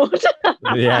adult ward.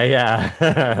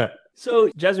 Yeah.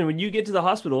 So, Jasmine, when you get to the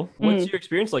hospital, what's your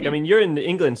experience like? I mean, you're in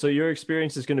England, so your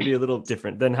experience is going to be a little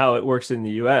different than how it works in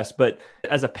the US. But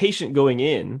as a patient going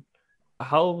in,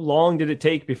 how long did it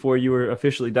take before you were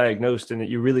officially diagnosed and that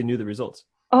you really knew the results?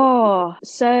 Oh,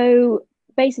 so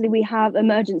basically we have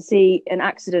emergency and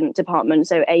accident department,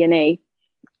 so A&E,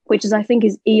 which is, I think,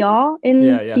 is ER in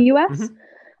the US. Mm-hmm.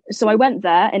 So I went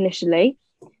there initially.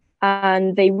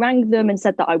 and they rang them and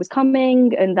said that I was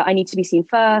coming and that I need to be seen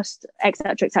first,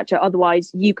 etc., etc.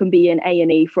 Otherwise, you can be in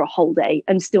A&E for a whole day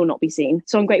and still not be seen.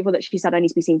 So I'm grateful that she said I need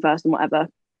to be seen first and whatever.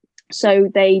 So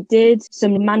they did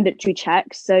some mandatory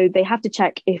checks. So they have to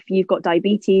check if you've got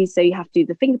diabetes. So you have to do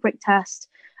the finger prick test.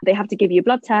 They have to give you a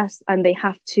blood test, and they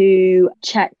have to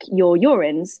check your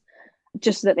urines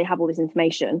just so that they have all this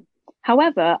information.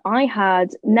 However, I had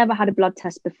never had a blood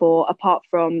test before, apart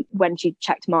from when she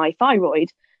checked my thyroid.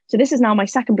 So this is now my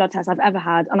second blood test I've ever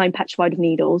had, and I'm petrified of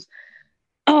needles.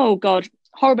 Oh God,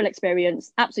 horrible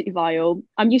experience, absolutely vile.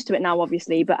 I'm used to it now,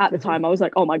 obviously, but at the time I was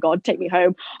like, oh my God, take me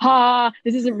home.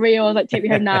 This isn't real. I was like, take me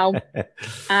home now.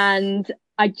 And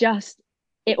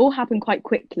it all happened quite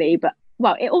quickly,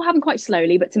 it all happened quite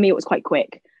slowly, but to me it was quite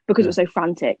quick because it was so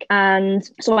frantic. And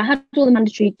so I had all the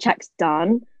mandatory checks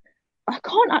done.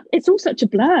 It's all such a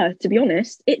blur, to be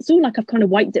honest. It's all like I've kind of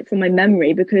wiped it from my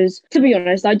memory because, to be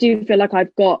honest, I do feel like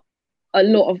I've got a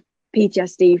lot of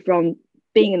PTSD from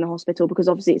being in the hospital, because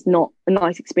obviously it's not a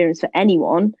nice experience for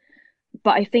anyone.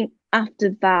 But I think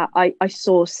after that, I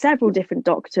saw several different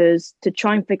doctors to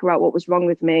try and figure out what was wrong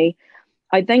with me.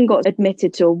 I then got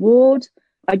admitted to a ward.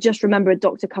 I just remember a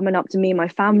doctor coming up to me and my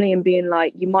family and being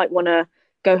like, you might want to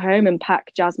go home and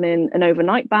pack Jasmine an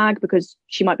overnight bag because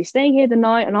she might be staying here the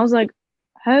night. And I was like,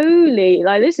 holy,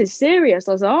 like, this is serious.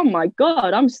 I was like, oh my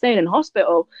God, I'm staying in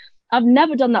hospital. I've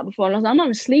never done that before. And I was like, I'm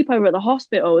having a sleepover at the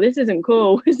hospital. This isn't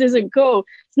cool. This isn't cool.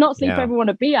 It's not a sleepover I want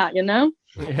to be at, you know?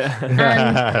 Yeah.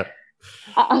 And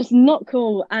I was not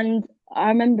cool. And I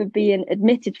remember being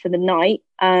admitted for the night,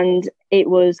 and it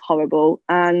was horrible.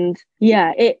 And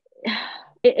yeah,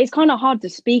 it's kind of hard to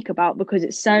speak about because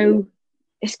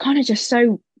it's kind of just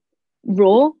so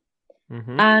raw.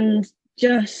 Mm-hmm. And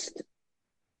just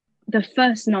the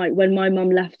first night when my mum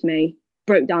left me,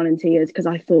 broke down in tears because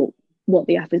I thought, what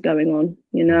the F is going on,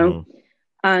 you know? Mm-hmm.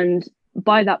 And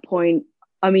by that point,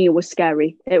 I mean, it was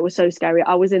scary. It was so scary.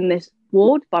 I was in this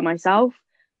ward by myself.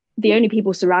 The only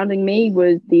people surrounding me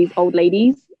were these old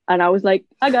ladies. And I was like,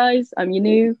 hi guys, I'm your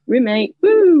new roommate.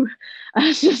 Woo! I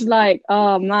was just like,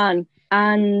 oh man.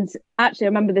 And actually, I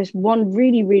remember this one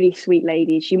really, really sweet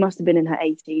lady. She must have been in her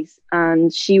 80s,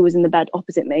 and she was in the bed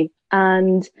opposite me.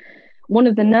 And one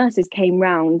of the nurses came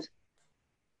round.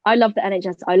 I love the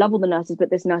NHS. I love all the nurses, but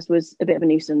this nurse was a bit of a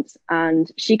nuisance. And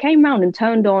she came round and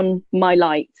turned on my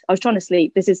light. I was trying to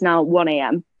sleep. This is now 1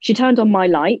 a.m. She turned on my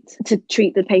light to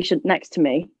treat the patient next to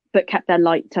me, but kept their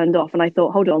light turned off. And I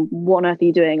thought, hold on, what on earth are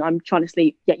you doing? I'm trying to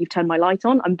sleep, yet you've turned my light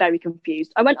on. I'm very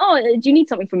confused. I went, oh, do you need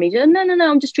something from me? She said, no,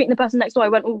 I'm just treating the person next door. I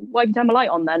went, well, why have you turned my light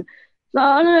on then?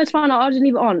 Oh, no, it's fine. I'll just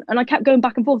leave it on. And I kept going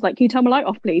back and forth, like, can you turn my light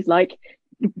off, please? Like,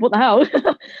 what the hell?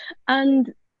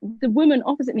 And the woman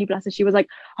opposite me, bless her, she was like,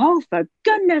 oh, for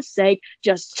goodness sake,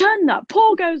 just turn that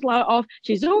poor girl's light off.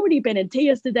 She's already been in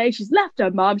tears today. She's left her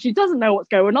mum. She doesn't know what's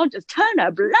going on. Just turn her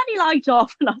bloody light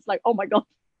off. And I was like, oh my God.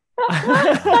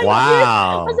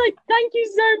 Wow. I was like, thank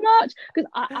you so much.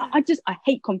 Because I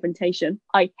hate confrontation.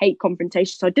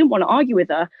 So I didn't want to argue with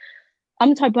her. I'm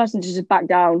the type of person to just back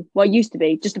down. Well, I used to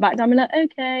be, just to back down and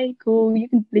like, okay, cool, you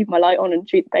can leave my light on and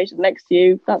treat the patient next to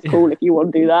you. That's cool if you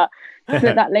want to do that.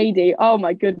 But that lady, oh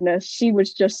my goodness, she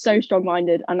was just so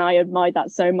strong-minded, and I admired that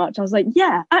so much. I was like,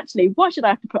 yeah, actually, why should I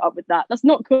have to put up with that? That's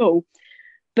not cool.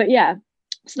 But yeah,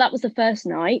 so that was the first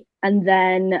night. And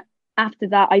then after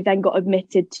that, I then got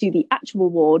admitted to the actual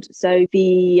ward. So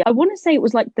I want to say it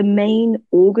was like the main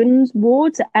organs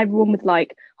ward. So everyone with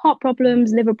like heart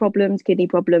problems, liver problems, kidney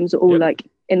problems, are all like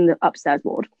in the upstairs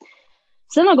ward.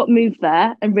 So then I got moved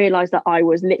there and realised that I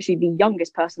was literally the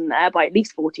youngest person there by at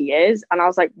least 40 years. And I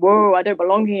was like, whoa, I don't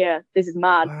belong here. This is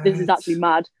mad. What? This is actually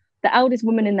mad. The eldest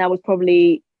woman in there was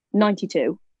probably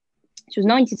 92. She was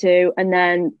 92. And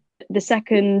then the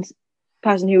second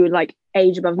person who was like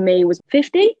age above me was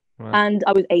 50. Wow. And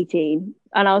I was 18.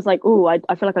 And I was like, oh, I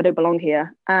feel like I don't belong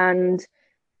here. And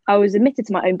I was admitted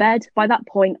to my own bed. By that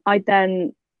point, I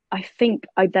think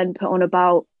I then put on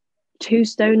about 2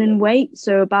 stone in weight.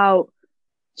 So about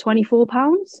 24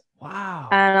 pounds. Wow.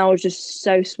 And I was just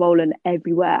so swollen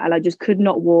everywhere, and I just could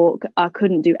not walk. I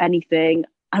couldn't do anything.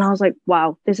 And I was like,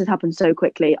 wow, this has happened so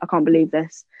quickly. I can't believe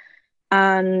this.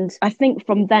 And I think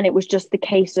from then it was just the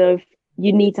case of,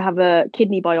 you need to have a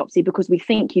kidney biopsy because we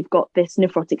think you've got this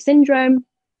nephrotic syndrome,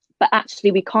 but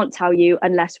actually we can't tell you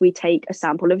unless we take a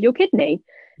sample of your kidney.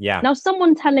 Yeah. Now,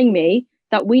 someone telling me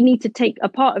that we need to take a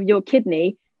part of your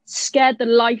kidney scared the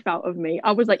life out of me.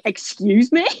 I was like, excuse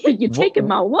me? You're taking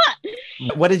my what?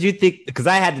 What did you think? Because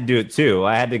I had to do it too.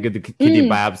 I had to get the kidney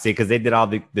biopsy because they did all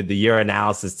the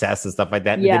urinalysis tests and stuff like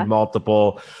that. And did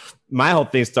multiple my whole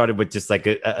thing started with just like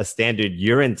a standard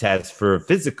urine test for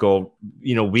physical,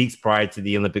 weeks prior to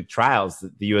the Olympic trials,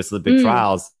 the U.S. Olympic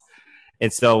trials.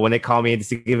 And so when they called me in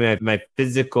to give me my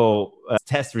physical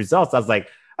test results, I was like,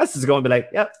 I was just going to be like,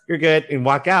 yep, you're good, and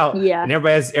walk out. Yeah. And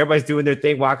everybody's doing their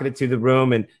thing, walking into the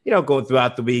room and, going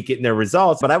throughout the week, getting their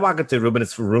results. But I walk into the room and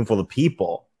it's a room full of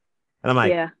people. And I'm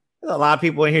like, there's a lot of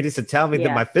people in here just to tell me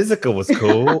that my physical was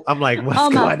cool. I'm like,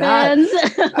 what's going on?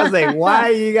 I was like, why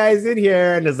are you guys in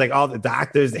here? And there's like all the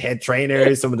doctors, the head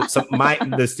trainers,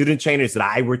 the student trainers that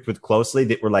I worked with closely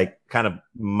that were like kind of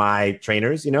my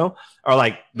trainers, or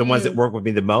like the ones that work with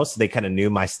me the most. So they kind of knew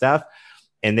my stuff.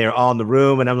 And they're all in the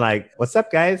room. And I'm like, what's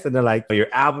up, guys? And they're like, your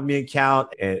albumin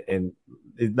count and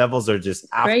the levels are just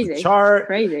off the chart.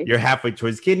 Crazy. You're halfway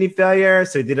towards kidney failure.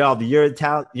 So they did all the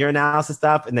urinalysis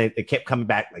stuff, and they kept coming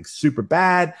back like super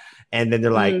bad. And then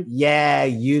they're like, yeah,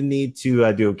 you need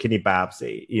to do a kidney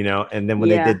biopsy, And then when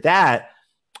they did that,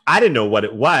 I didn't know what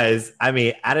it was. I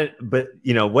mean, I didn't, but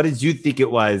what did you think it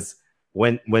was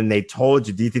when they told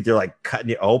you? Do you think they're like cutting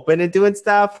you open and doing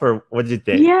stuff, or what did you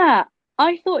think? Yeah,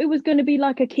 I thought it was going to be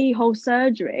like a keyhole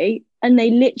surgery. And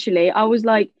I was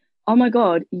like, oh my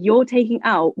God, you're taking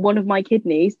out one of my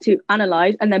kidneys to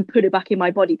analyze and then put it back in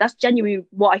my body. That's genuinely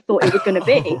what I thought it was going to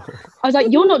be. I was like,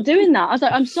 you're not doing that. I was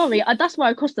like, I'm sorry. That's why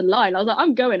I crossed the line. I was like,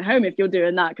 I'm going home if you're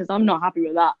doing that, because I'm not happy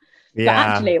with that. Yeah. But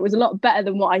actually, it was a lot better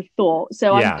than what I thought.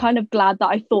 So I'm kind of glad that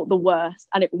I thought the worst,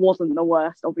 and it wasn't the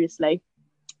worst, obviously.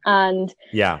 And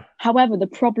however, the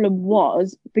problem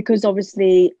was, because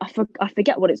obviously I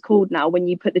forget what it's called now, when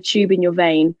you put the tube in your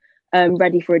vein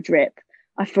ready for a drip.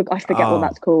 I forget what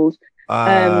that's called.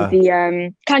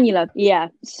 The cannula. Yeah.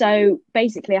 So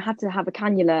basically I had to have a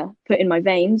cannula put in my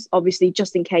veins, obviously,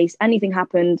 just in case anything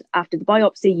happened after the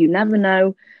biopsy. You never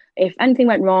know. If anything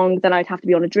went wrong, then I'd have to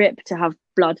be on a drip to have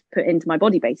blood put into my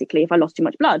body, basically, if I lost too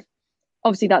much blood.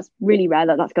 Obviously, that's really rare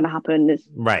that's going to happen. It's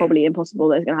probably impossible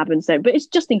that it's going to happen. So, but it's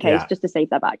just in case, just to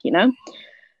save that back,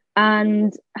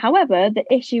 And however, the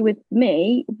issue with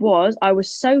me was I was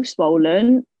so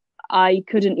swollen, I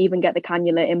couldn't even get the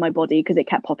cannula in my body because it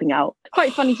kept popping out.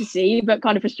 Quite funny to see, but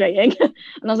kind of frustrating. And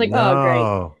I was like, oh,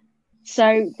 great.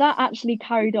 So that actually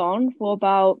carried on for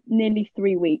about nearly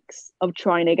 3 weeks of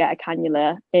trying to get a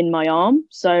cannula in my arm.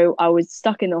 So I was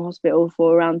stuck in the hospital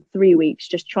for around 3 weeks,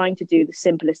 just trying to do the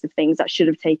simplest of things that should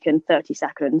have taken 30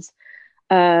 seconds.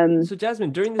 So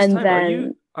Jasmine, during this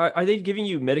time, are they giving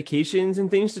you medications and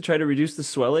things to try to reduce the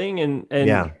swelling and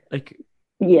like?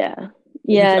 Yeah,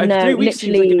 no, 3 weeks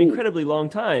seems like an incredibly long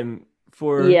time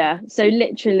for. Yeah, so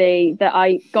literally that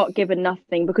I got given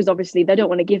nothing, because obviously they don't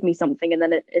want to give me something and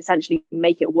then essentially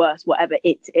make it worse, whatever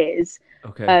it is.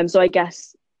 Okay. So I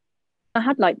guess I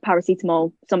had like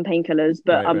paracetamol, some painkillers,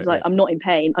 but I was like, I'm not in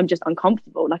pain. I'm just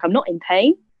uncomfortable. Like, I'm not in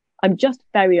pain. I'm just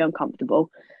very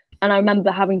uncomfortable. And I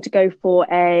remember having to go for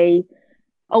a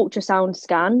ultrasound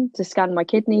scan to scan my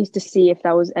kidneys to see if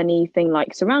there was anything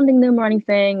like surrounding them or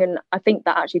anything, and I think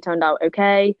that actually turned out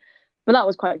okay. But that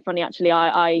was quite funny, actually.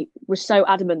 I was so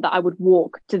adamant that I would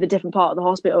walk to the different part of the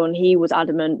hospital, and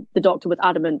the doctor was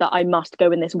adamant that I must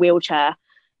go in this wheelchair.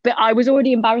 But I was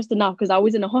already embarrassed enough because I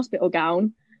was in a hospital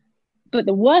gown. But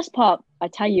the worst part, I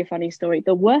tell you a funny story,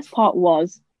 the worst part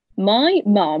was my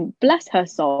mum, bless her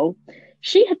soul,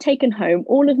 she had taken home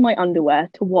all of my underwear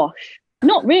to wash,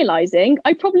 not realizing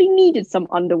I probably needed some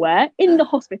underwear in the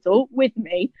hospital with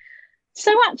me.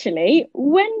 So actually,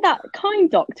 when that kind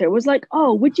doctor was like,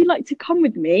 oh, would you like to come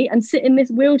with me and sit in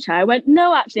this wheelchair? I went,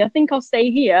 no, actually, I think I'll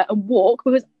stay here and walk,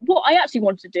 because what I actually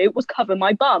wanted to do was cover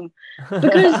my bum,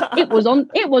 because it was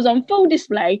on full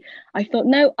display. I thought,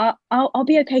 no, I'll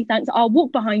be okay, thanks. I'll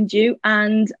walk behind you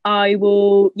and I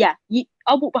will,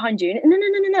 I'll walk behind you.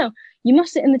 No, you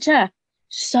must sit in the chair.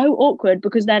 So awkward,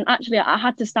 because then actually I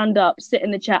had to stand up, sit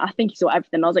in the chair. I think he saw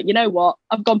everything. I was like, you know what?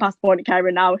 I've gone past the point of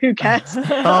caring now. Who cares?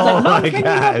 My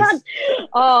gosh.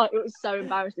 Oh, it was so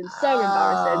embarrassing. So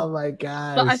embarrassing. Oh my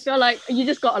gosh. But I feel like you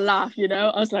just got to laugh,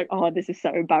 I was like, oh, this is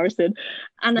so embarrassing.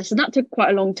 And so that took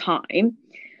quite a long time.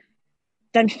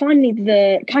 Then finally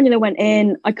the cannula went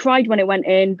in. I cried when it went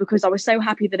in because I was so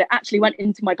happy that it actually went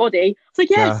into my body. I was like,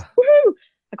 yes, woohoo!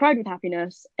 I cried with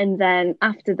happiness. And then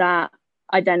after that,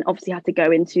 I then obviously had to go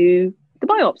into the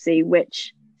biopsy,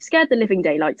 which scared the living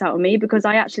daylights out of me, because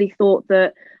I actually thought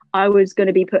that I was going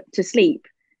to be put to sleep.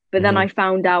 But then I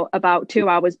found out about 2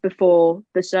 hours before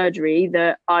the surgery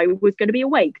that I was going to be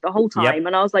awake the whole time. Yep.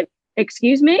 And I was like,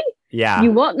 excuse me? Yeah.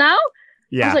 You what now?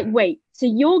 Yeah. I was like, wait, so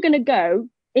you're going to go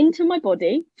into my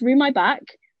body, through my back,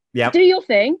 do your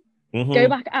thing, go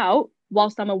back out,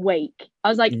 whilst I'm awake. I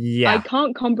was like, Yeah. I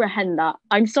can't comprehend that.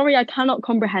 I'm sorry, I cannot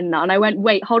comprehend that. And I went,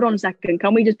 wait, hold on a second.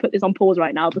 Can we just put this on pause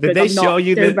right now? Because Did they I'm not show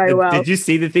you doing very well. Did you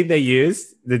see the thing they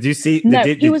used? Did you see? No,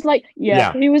 he was like,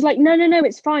 he was like, no,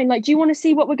 it's fine. Like, do you want to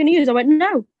see what we're going to use? I went,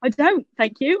 no, I don't.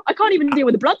 Thank you. I can't even deal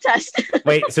with a blood test.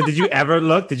 Wait, so did you ever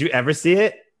look? Did you ever see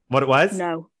it? What it was?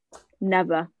 No,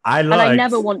 never. I looked. And I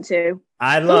never want to.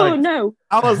 I looked. Oh, no.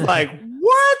 I was like,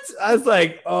 what? I was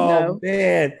like, oh, No.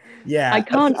 man. Yeah. I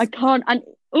can't. And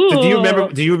So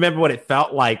do you remember what it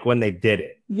felt like when they did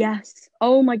it? yes.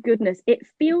 Oh my goodness. It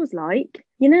feels like,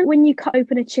 you know, when you cut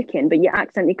open a chicken, but you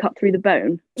accidentally cut through the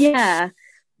bone. Yeah.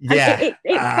 Yeah. And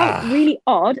it felt really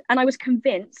odd. And I was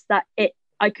convinced that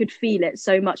I could feel it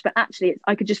so much, but actually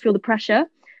I could just feel the pressure.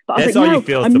 But I was like,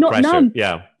 no, I'm not numb.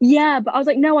 Yeah. Yeah. But I was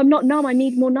like, no, I'm not numb. I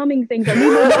need more numbing things.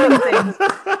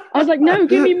 I was like, no,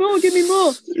 give me more.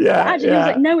 Yeah. Actually, he was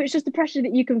like, no, it's just the pressure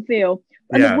that you can feel.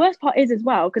 And the worst part is as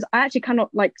well, because I actually cannot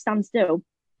like stand still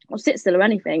or sit still or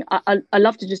anything. I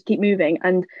love to just keep moving.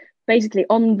 And basically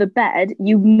on the bed,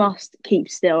 you must keep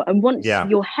still. And once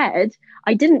your head,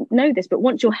 I didn't know this, but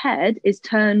once your head is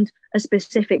turned a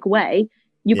specific way,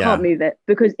 you can't move it.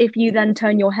 Because if you then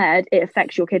turn your head, it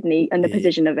affects your kidney and the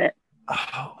position of it.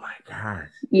 Oh my God.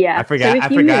 Yeah. I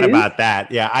forgot about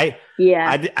that. Yeah. I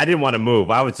didn't want to move.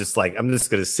 I was just like, I'm just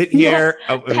going to sit here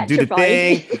and do the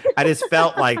thing. I just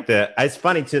felt like it's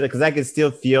funny too, because I could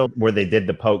still feel where they did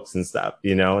the pokes and stuff,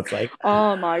 you know, it's like,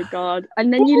 oh my God.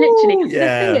 And then you literally, the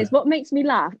thing is, what makes me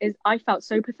laugh is I felt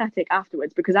so pathetic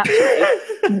afterwards, because actually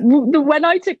when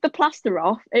I took the plaster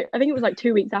off, I think it was like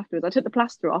 2 weeks afterwards, I took the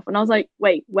plaster off and I was like,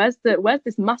 wait, where's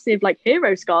this massive like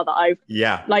hero scar that I've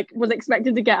like was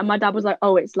expected to get? And my dad was like,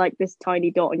 oh, it's like this tiny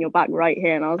dot on your back right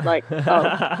here. And I was like,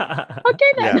 oh,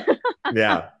 okay then.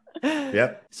 Yeah.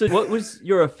 Yep. So what was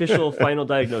your official final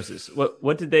diagnosis?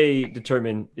 What did they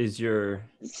determine is your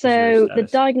the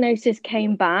diagnosis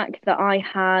came back that I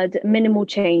had minimal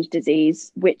change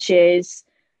disease, which is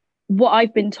what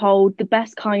I've been told the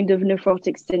best kind of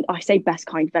nephrotic I say best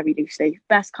kind very loosely,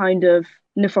 best kind of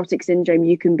nephrotic syndrome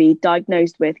you can be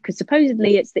diagnosed with, because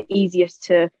supposedly it's the easiest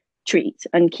to treat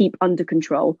and keep under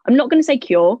control. I'm not going to say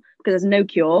cure because there's no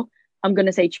cure. I'm going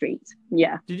to say treat.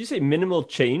 Yeah. Did you say minimal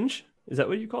change? Is that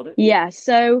what you called it? Yeah.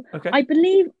 So I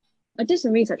believe, I did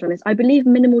some research on this. I believe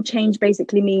minimal change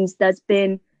basically means there's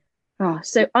been,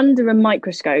 so under a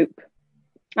microscope,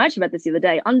 I actually read this the other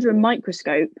day, under a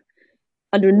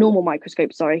normal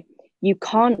microscope, you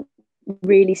can't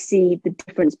really see the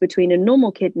difference between a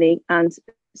normal kidney and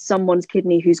someone's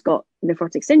kidney who's got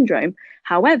nephrotic syndrome.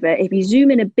 However, if you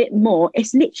zoom in a bit more,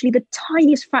 it's literally the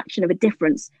tiniest fraction of a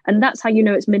difference. And that's how you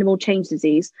know it's minimal change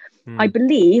disease. I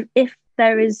believe if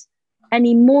there is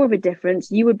any more of a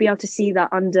difference, you would be able to see that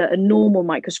under a normal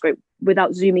microscope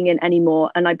without zooming in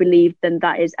anymore. And I believe then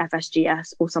that is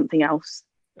FSGS or something else.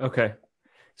 Okay.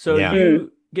 So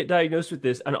you get diagnosed with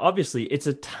this, and obviously it's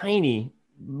a tiny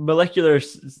molecular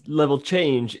level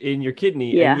change in your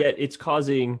kidney, and yet it's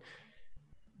causing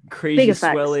crazy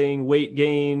swelling, weight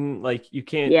gain. Like you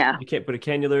can't put a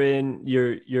cannula in.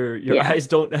 Your eyes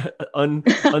don't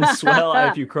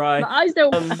unswell if you cry. My eyes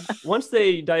don't. Once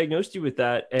they diagnosed you with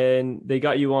that and they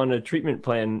got you on a treatment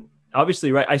plan,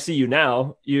 obviously, right? I see you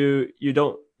now. You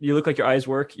look like your eyes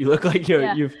work. You look like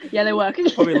you've they work.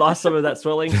 Probably lost some of that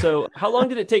swelling. So how long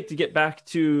did it take to get back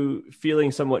to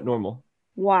feeling somewhat normal?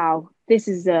 Wow, this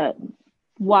is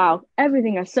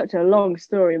everything is such a long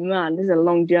story, man. This is a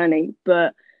long journey,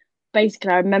 but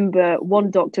basically I remember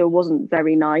one doctor wasn't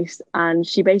very nice, and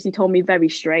she basically told me very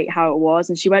straight how it was,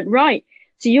 and she went, right,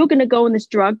 so you're going to go on this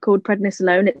drug called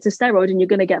prednisolone. It's a steroid and you're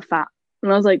going to get fat.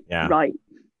 And I was like, right,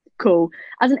 cool.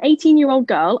 As an 18-year-old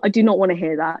girl, I do not want to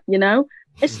hear that, you know,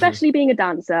 especially being a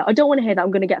dancer. I don't want to hear that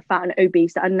I'm going to get fat and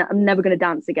obese and I'm never going to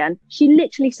dance again. She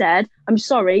literally said, I'm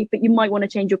sorry, but you might want to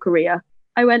change your career.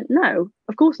 I went, no,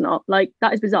 of course not. Like,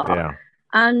 that is bizarre. Yeah.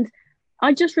 And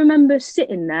I just remember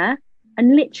sitting there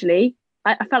and literally,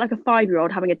 I felt like a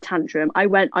 5-year-old having a tantrum. I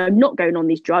went, I'm not going on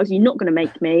these drugs. You're not going to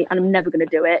make me, and I'm never going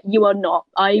to do it. You are not.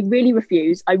 I really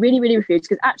refuse. I really, really refuse.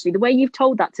 Because actually, the way you've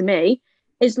told that to me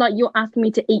is like you're asking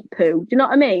me to eat poo. Do you know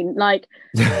what I mean? Like,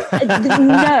 no,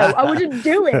 I wouldn't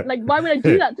do it. Like, why would I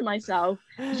do that to myself?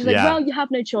 She's like, well, you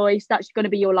have no choice. That's going to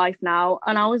be your life now.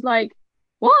 And I was like,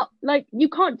 what? Like, you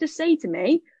can't just say to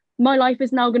me, my life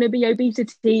is now going to be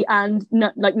obesity and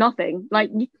nothing.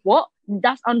 Like, what?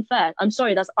 That's unfair. I'm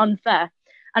sorry, that's unfair.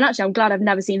 And actually, I'm glad I've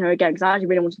never seen her again, because I actually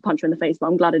really wanted to punch her in the face, but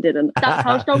I'm glad I didn't. That's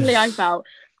how strongly I felt.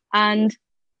 And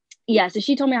yeah, so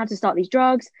she told me how to start these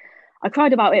drugs. I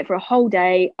cried about it for a whole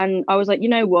day, and I was like, you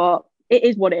know what? It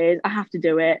is what it is. I have to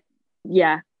do it.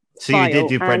 Yeah. So you did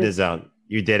do prednisone.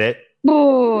 You did it?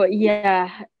 Oh yeah.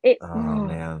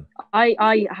 Man.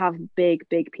 I have big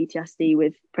PTSD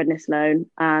with prednisolone,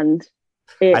 and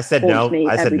it I said haunts no. me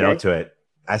I said every no day. to it.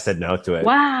 I said no to it.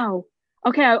 Wow.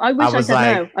 Okay, I wish I I was said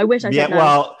like, no. I wish I yeah, said no.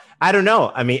 well, I don't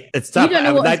know. I mean, it's You tough. don't know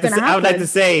I would what is like to going say, to I would like to happen.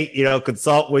 say,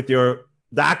 consult with your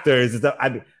doctors. And stuff.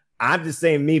 I'm just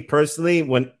saying, me personally,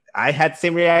 when I had the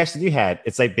same reaction you had,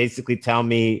 it's like basically tell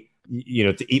me,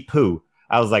 to eat poo.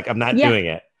 I was like, I'm not Yeah. doing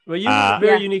it. Well, you were in a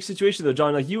very unique situation though,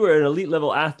 John. Like you were an elite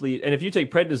level athlete, and if you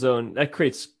take prednisone, that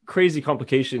creates crazy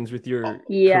complications with your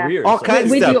career. All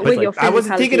kinds of stuff. With your I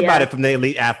wasn't thinking about it from the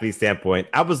elite athlete standpoint.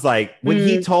 I was like, when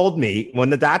he told me,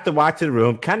 when the doctor walked in the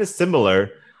room, kind of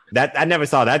similar. That I never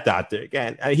saw that doctor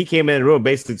again. He came in the room,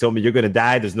 basically told me, "You're going to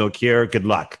die. There's no cure. Good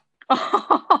luck."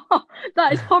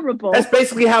 That is horrible. That's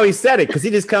basically how he said it, because he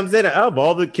just comes in and, of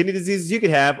all the kidney diseases you could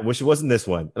have, I wish it wasn't this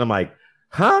one. And I'm like,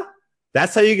 huh?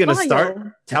 That's how you're going to start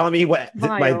telling me what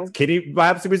my kidney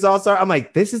biopsy results are? I'm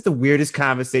like, this is the weirdest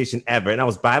conversation ever. And I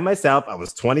was by myself. I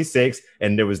was 26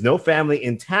 and there was no family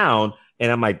in town. And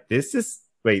I'm like, this is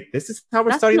how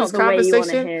we're starting this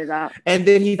conversation. Hear that. And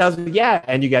then he tells me, yeah,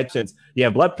 and you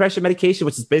have blood pressure medication,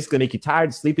 which is basically make you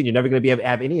tired, sleeping. You're never going to be able to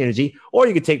have any energy. Or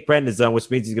you could take prednisone,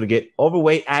 which means you're going to get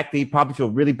overweight, acne, probably feel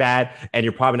really bad, and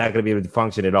you're probably not going to be able to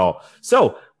function at all.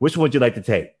 So which one would you like to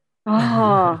take?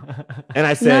 Oh, and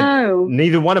I said,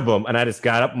 neither one of them. And I just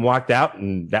got up and walked out,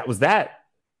 and that was that.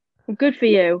 Good for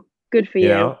you. Good for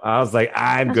you. I was like,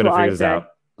 I'm going to figure this out.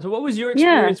 So what was your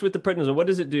experience with the prednisone? What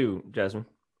does it do, Jasmine?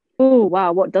 Oh,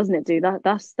 wow. What doesn't it do?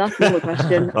 That's another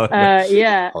question.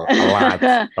 Yeah.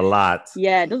 A lot.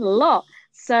 Yeah, it does a lot.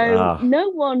 So no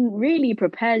one really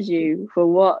prepares you for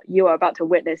what you are about to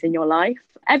witness in your life.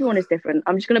 Everyone is different.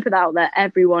 I'm just going to put that out there.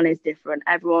 Everyone is different.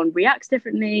 Everyone reacts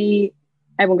differently.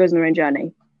 Everyone goes on their own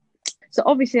journey. So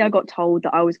obviously I got told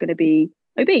that I was going to be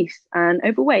obese and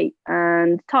overweight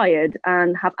and tired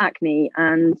and have acne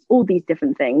and all these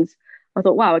different things. I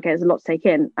thought, wow, okay, there's a lot to take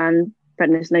in. And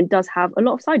prednisolone does have a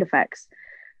lot of side effects.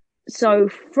 So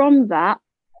from that,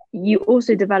 you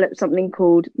also develop something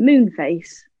called moon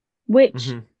face,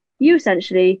 which you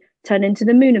essentially turn into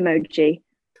the moon emoji.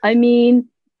 I mean,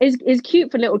 it's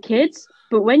cute for little kids,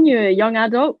 but when you're a young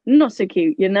adult, not so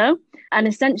cute, And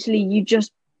essentially you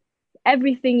just,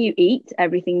 everything you eat,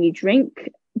 everything you drink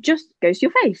just goes to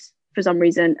your face for some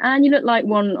reason. And you look like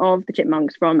one of the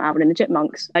chipmunks from Alvin and the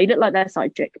Chipmunks. You look like their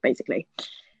side chick, basically.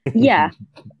 Yeah.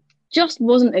 Just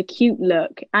wasn't a cute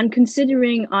look. And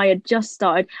considering I had just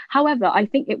started, however, I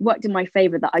think it worked in my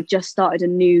favor that I just started a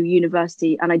new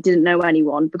university and I didn't know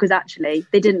anyone, because actually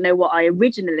they didn't know what I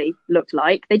originally looked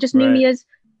like. They just knew me as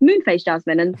Moonface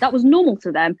Jasmine, and that was normal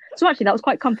to them. So actually that was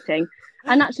quite comforting.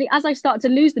 And actually, as I started to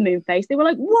lose the moon face, they were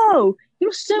like, whoa, you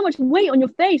lost so much weight on your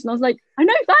face. And I was like, I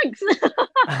know, thanks.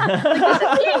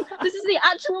 This is the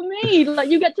actual me. Like,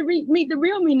 you get to meet the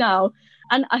real me now.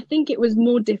 And I think it was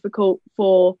more difficult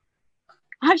for,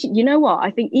 actually, you know what?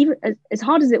 I think even as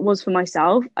hard as it was for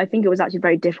myself, I think it was actually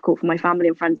very difficult for my family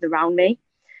and friends around me.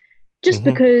 Just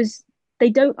because they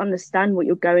don't understand what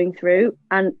you're going through,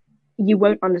 and you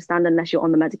won't understand unless you're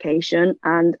on the medication.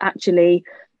 And actually,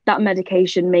 that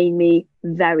medication made me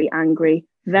very angry,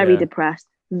 very depressed,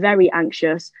 very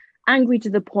anxious, angry to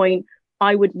the point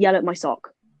I would yell at my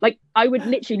sock. Like, I would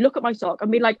literally look at my sock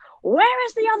and be like, where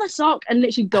is the other sock? And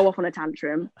literally go off on a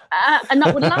tantrum. And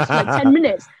that would last like 10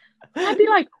 minutes. I'd be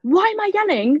like, why am I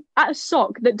yelling at a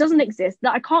sock that doesn't exist,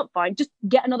 that I can't find? Just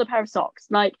get another pair of socks.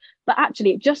 Like, but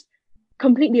actually, it just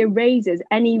completely erases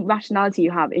any rationality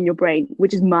you have in your brain,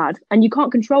 which is mad. And you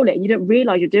can't control it. And you don't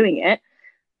realize you're doing it.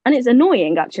 And it's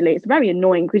annoying, actually. It's very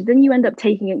annoying, because then you end up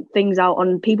taking things out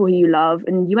on people who you love,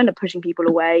 and you end up pushing people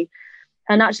away.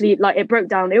 And actually, like, it broke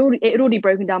down. It had already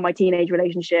broken down my teenage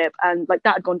relationship, and like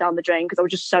that had gone down the drain because I was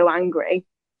just so angry.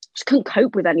 Just couldn't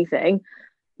cope with anything.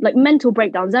 Like, mental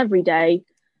breakdowns every day.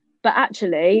 But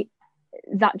actually,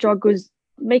 that drug was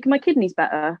making my kidneys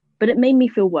better, but it made me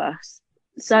feel worse.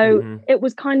 So it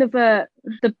was kind of the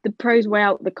pros weigh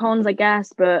out the cons, I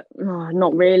guess, but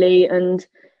not really. And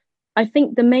I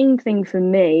think the main thing for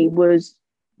me was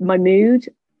my mood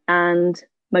and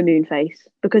my moon face,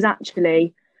 because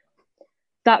actually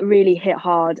that really hit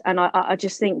hard. And I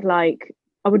just think, like,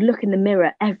 I would look in the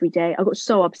mirror every day. I got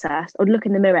so obsessed. I would look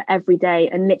in the mirror every day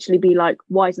and literally be like,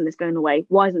 why isn't this going away?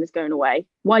 Why isn't this going away?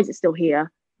 Why is it still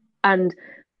here? And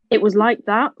it was like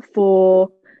that for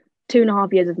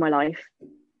 2.5 years of my life.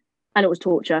 And it was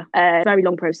torture, a very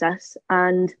long process.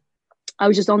 And I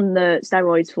was just on the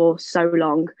steroids for so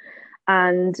long.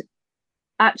 And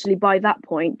actually, by that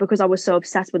point, because I was so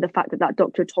obsessed with the fact that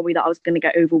doctor told me that I was going to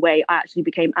get overweight, I actually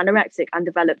became anorexic and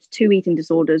developed 2 eating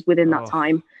disorders within that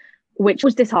time, which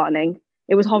was disheartening.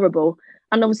 It was horrible.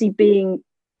 And obviously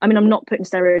I'm not putting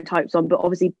stereotypes on, but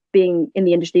obviously being in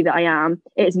the industry that I am,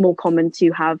 it is more common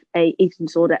to have a eating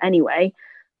disorder anyway.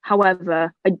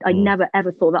 However, I never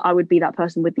ever thought that I would be that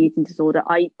person with the eating disorder.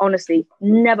 I honestly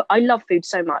never. I love food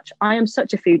so much. I am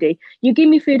such a foodie. You give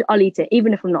me food, I'll eat it.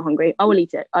 Even if I'm not hungry, I will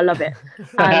eat it. I love it.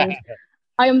 And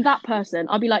I am that person.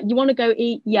 I'll be like, you want to go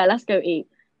eat? Yeah, let's go eat.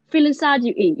 Feeling sad,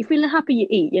 you eat. You're feeling happy, you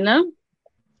eat, you know?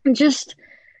 And just,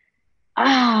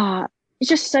 it's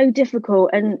just so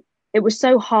difficult. And it was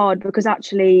so hard because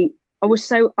actually I was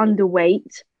so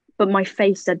underweight, but my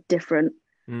face said different.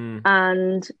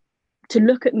 And to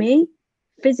look at me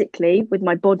physically with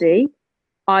my body,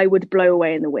 I would blow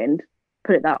away in the wind,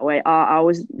 put it that way. I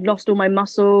was lost all my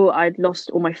muscle. I'd lost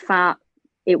all my fat.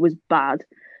 It was bad.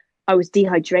 I was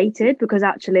dehydrated because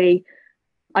actually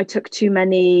I took too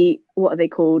many, what are they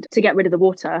called, to get rid of the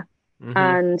water.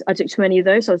 And I took too many of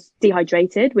those. So I was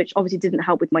dehydrated, which obviously didn't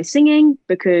help with my singing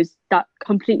because that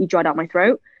completely dried out my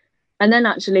throat. And then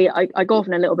actually I go off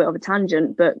on a little bit of a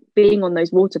tangent, but being on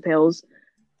those water pills,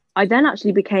 I then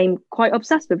actually became quite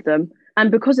obsessed with them. And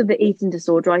because of the eating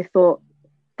disorder, I thought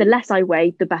the less I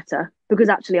weigh, the better, because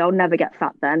actually I'll never get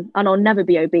fat then and I'll never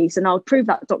be obese. And I'll prove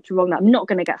that doctor wrong that I'm not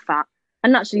going to get fat.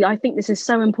 And actually, I think this is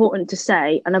so important to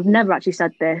say, and I've never actually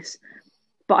said this,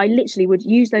 but I literally would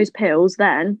use those pills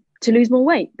then to lose more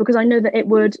weight because I know that it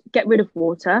would get rid of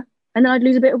water and then I'd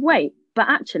lose a bit of weight. But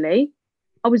actually,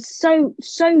 I was so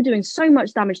doing so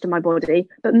much damage to my body.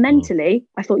 But mentally,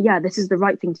 I thought, yeah, this is the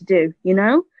right thing to do, you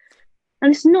know?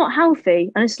 And it's not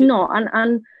healthy, and it's not.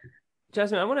 And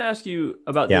Jasmine, I want to ask you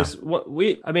about this.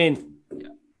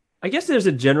 I guess there's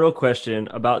a general question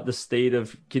about the state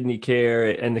of kidney care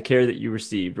and the care that you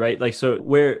received, right? Like, so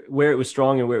where it was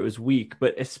strong and where it was weak,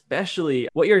 but especially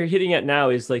what you're hitting at now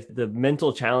is like the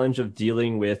mental challenge of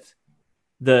dealing with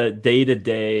the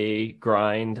day-to-day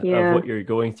grind of what you're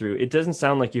going through. It doesn't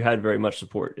sound like you had very much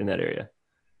support in that area.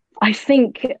 I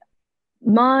think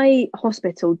my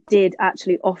hospital did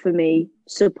actually offer me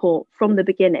support from the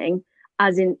beginning,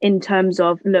 as in terms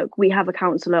of, look, we have a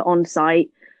counsellor on site.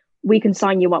 We can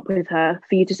sign you up with her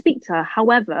for you to speak to her.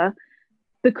 However,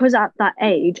 because at that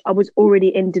age, I was already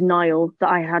in denial that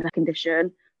I had a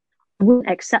condition, I wouldn't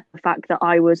accept the fact that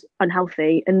I was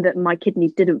unhealthy and that my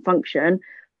kidneys didn't function,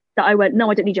 that I went,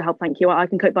 no, I don't need your help, thank you. I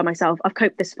can cope by myself. I've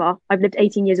coped this far. I've lived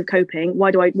 18 years of coping.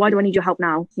 Why do I need your help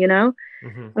now? You know?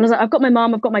 And I was like, I've got my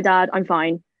mom, I've got my dad, I'm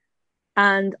fine.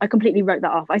 And I completely wrote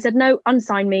that off. I said, no,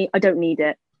 unsign me. I don't need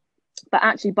it. But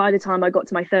actually, by the time I got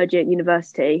to my third year at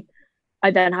university, I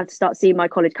then had to start seeing my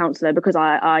college counsellor because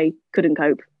I couldn't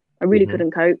cope. I really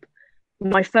couldn't cope.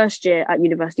 My first year at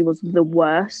university was the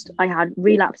worst. I had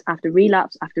relapse after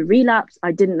relapse after relapse.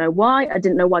 I didn't know why. I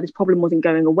didn't know why this problem wasn't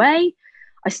going away.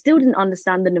 I still didn't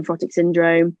understand the nephrotic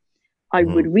syndrome. I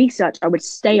would research. I would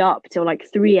stay up till like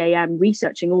 3 a.m.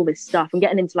 researching all this stuff and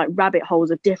getting into like rabbit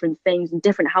holes of different things and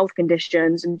different health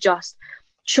conditions and just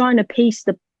trying to piece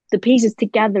the pieces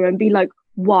together and be like,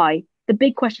 why? The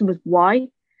big question was why?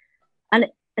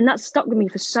 And that stuck with me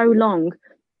for so long.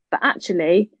 But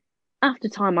actually, after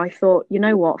time, I thought, you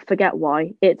know what? Forget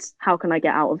why. It's how can I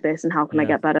get out of this and how can I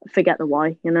get better? Forget the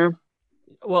why, you know?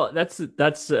 Well, that's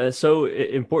so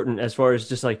important as far as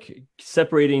just like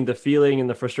separating the feeling and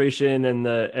the frustration and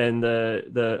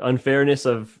the unfairness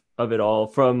of it all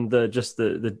from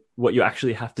the what you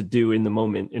actually have to do in the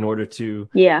moment in order to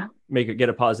get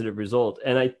a positive result.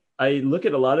 And I look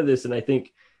at a lot of this and I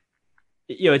think,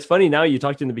 you know, it's funny now you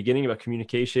talked in the beginning about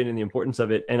communication and the importance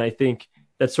of it. And I think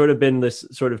that's sort of been this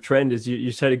sort of trend is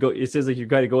you try to go, it says like you've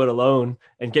got to go it alone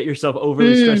and get yourself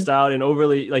overly stressed out and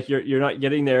overly like you're not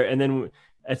getting there. And then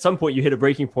at some point you hit a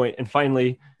breaking point and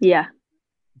finally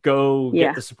go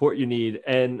get the support you need.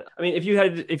 And I mean, if you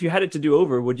had it to do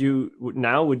over, would you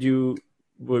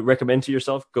recommend to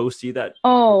yourself, go see that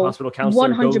hospital counselor?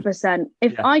 100%.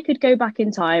 If I could go back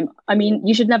in time, I mean,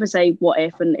 you should never say what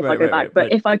if and if I go back,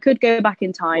 but if I could go back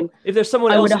in time, if there's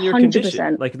someone else in your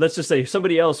condition, like let's just say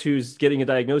somebody else who's getting a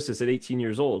diagnosis at 18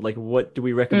 years old, like what do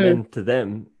we recommend to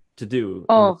them to do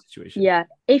in this situation? Yeah.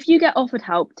 If you get offered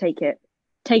help, take it.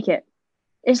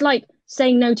 It's like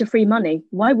saying no to free money.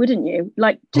 Why wouldn't you?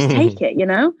 Like, just take it, you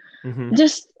know?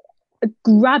 Just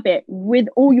grab it with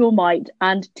all your might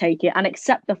and take it and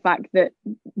accept the fact that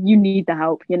you need the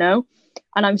help, you know?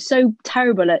 And I'm so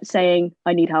terrible at saying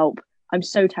I need help. I'm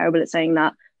so terrible at saying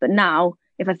that. But now,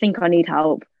 if I think I need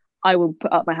help, I will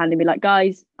put up my hand and be like,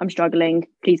 guys, I'm struggling.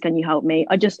 Please, can you help me?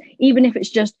 Even if it's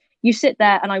just, you sit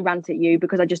there and I rant at you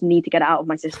because I just need to get it out of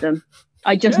my system.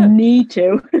 I just need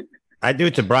to. I do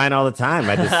it to Brian all the time.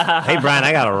 I just, hey, Brian,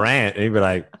 I got a rant. And he'd be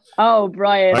like, oh,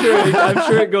 Brian. I'm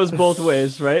sure it goes both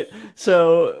ways, right?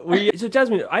 So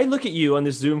Jasmine, I look at you on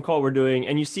this Zoom call we're doing,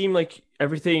 and you seem like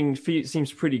everything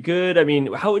seems pretty good. I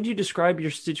mean, how would you describe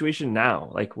your situation now?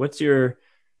 Like, what's your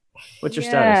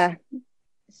status?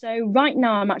 So right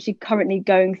now I'm actually currently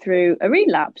going through a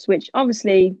relapse, which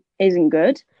obviously isn't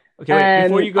good. Okay, wait,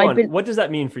 before you go on, what does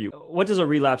that mean for you? What does a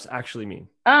relapse actually mean?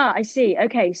 I see.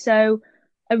 Okay, so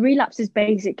a relapse is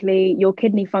basically your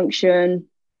kidney function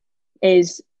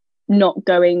is not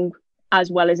going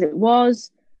as well as it was.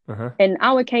 In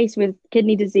our case with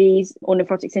kidney disease or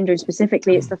nephrotic syndrome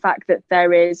specifically, it's the fact that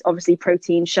there is obviously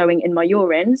protein showing in my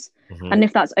urines. And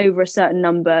if that's over a certain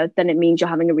number, then it means you're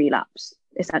having a relapse,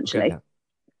 essentially. Okay.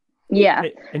 Yeah.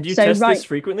 And do you test this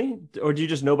frequently? Or do you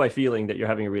just know by feeling that you're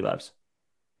having a relapse?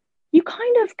 You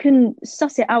kind of can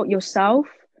suss it out yourself.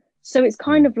 So it's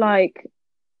kind of like,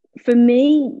 for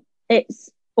me, it's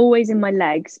always in my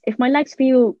legs. If my legs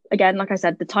feel, again, like I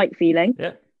said, the tight feeling,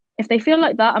 if they feel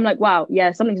like that, I'm like, wow,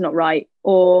 yeah, something's not right.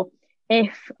 Or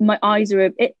if my eyes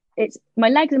are, it's my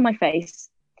legs and my face.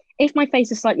 If my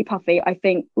face is slightly puffy, I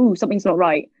think, ooh, something's not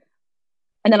right.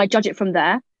 And then I judge it from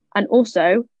there. And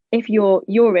also, if your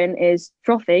urine is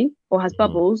frothy or has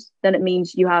bubbles, then it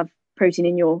means you have protein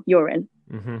in your urine.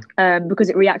 Because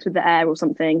it reacts with the air or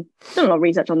something. Done a lot of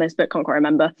research on this, but can't quite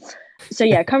remember. So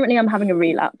yeah, currently I'm having a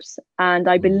relapse, and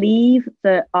I believe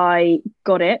that I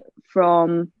got it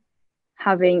from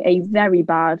having a very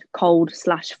bad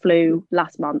cold/flu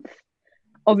last month.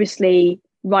 Obviously,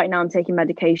 right now I'm taking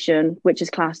medication, which is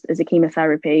classed as a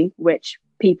chemotherapy, which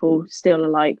people still are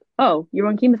like, oh, you're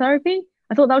on chemotherapy?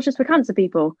 I thought that was just for cancer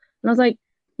people. And I was like,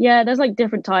 yeah, there's like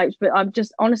different types, but I'm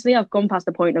just, honestly, I've gone past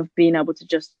the point of being able to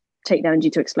just take the energy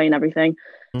to explain everything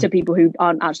to people who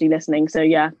aren't actually listening. So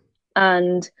yeah.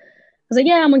 And I was like,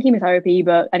 yeah, I'm on chemotherapy,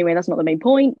 but anyway, that's not the main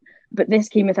point. But this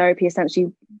chemotherapy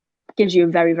essentially gives you a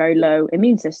very, very low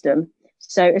immune system.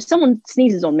 So if someone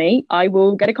sneezes on me, I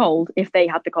will get a cold if they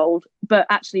had the cold. But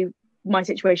actually, my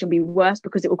situation will be worse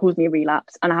because it will cause me a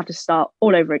relapse and I have to start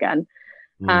all over again.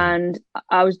 And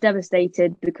I was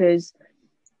devastated because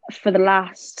for the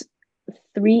last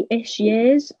 3-ish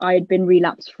years, I had been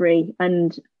relapse free.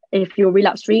 And if you're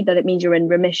relapse free, then it means you're in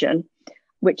remission,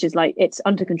 which is like, it's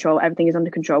under control. Everything is under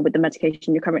control with the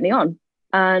medication you're currently on.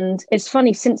 And it's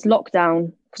funny, since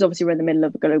lockdown, because obviously we're in the middle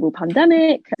of a global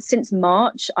pandemic, since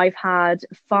March, I've had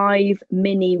 5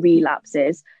 mini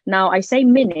relapses. Now, I say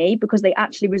mini because they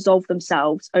actually resolve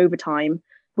themselves over time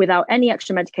without any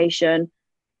extra medication.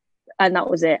 And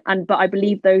that was it. But I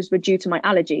believe those were due to my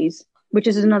allergies, which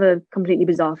is another completely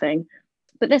bizarre thing.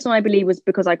 But this one, I believe, was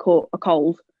because I caught a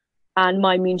cold and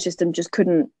my immune system just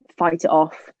couldn't fight it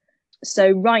off. So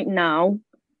right now,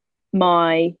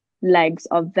 my legs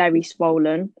are very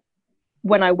swollen.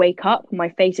 When I wake up, my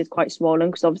face is quite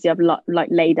swollen because obviously I've like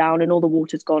lay down and all the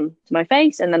water's gone to my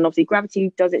face. And then obviously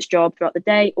gravity does its job throughout the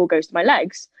day or goes to my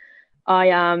legs. I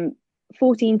am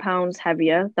 14 pounds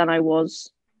heavier than I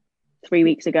was 3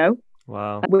 weeks ago.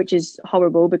 Wow. Which is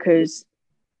horrible because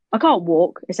I can't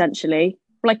walk, essentially.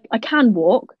 Like, I can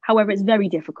walk, however, it's very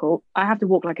difficult. I have to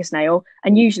walk like a snail.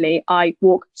 And usually I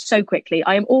walk so quickly.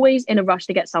 I am always in a rush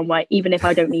to get somewhere, even if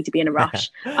I don't need to be in a rush.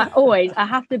 I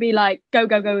have to be like, go,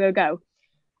 go, go, go, go.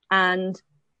 And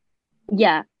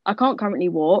yeah, I can't currently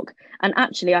walk. And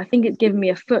actually, I think it's given me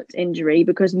a foot injury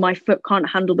because my foot can't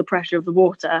handle the pressure of the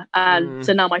water. And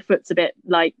so now my foot's a bit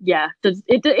like, yeah,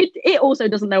 it also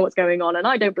doesn't know what's going on. And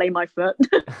I don't blame my foot.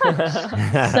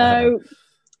 So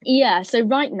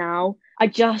right now,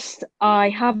 I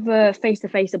have a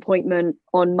face-to-face appointment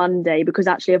on Monday because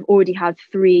actually I've already had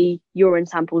 3 urine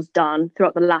samples done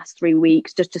throughout the last 3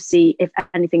 weeks just to see if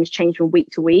anything's changed from week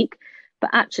to week.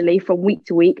 But actually, from week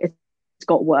to week, it's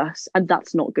got worse, and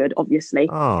that's not good, obviously.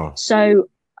 So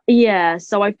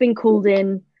I've been called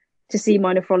in to see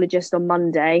my nephrologist on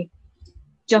Monday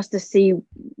just to see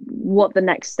what the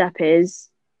next step is.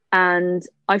 And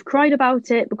I've cried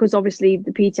about it because obviously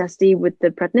the PTSD with the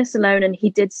prednisolone, and he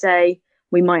did say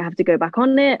we might have to go back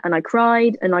on it. And I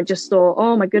cried and I just thought,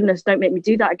 oh my goodness, don't make me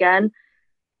do that again.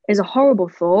 It's a horrible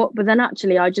thought. But then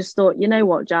actually I just thought, you know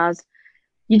what, Jazz,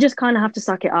 you just kind of have to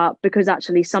suck it up because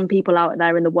actually some people out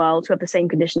there in the world who have the same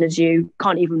condition as you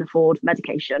can't even afford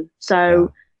medication.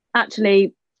 So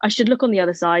actually I should look on the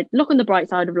other side, look on the bright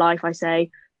side of life. I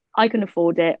say, I can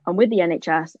afford it. I'm with the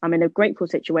NHS. I'm in a grateful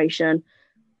situation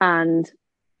and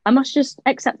I must just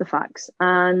accept the facts.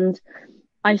 And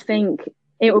I think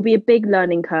it will be a big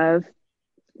learning curve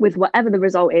with whatever the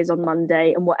result is on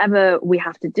Monday and whatever we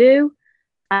have to do.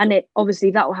 And it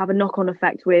obviously that will have a knock-on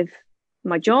effect with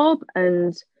my job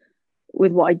and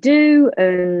with what I do,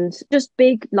 and just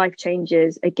big life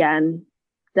changes again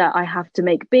that I have to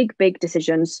make big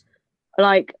decisions.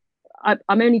 Like I'm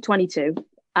only 22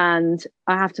 and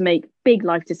I have to make big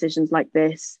life decisions like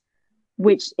this,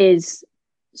 which is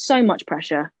so much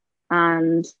pressure.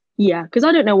 And yeah, because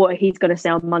I don't know what he's going to say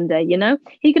on Monday, you know?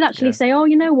 He could actually say, oh,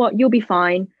 you know what, you'll be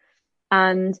fine.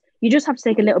 And you just have to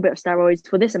take a little bit of steroids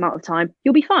for this amount of time.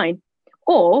 You'll be fine.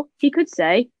 Or he could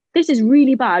say, this is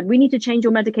really bad. We need to change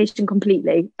your medication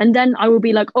completely. And then I will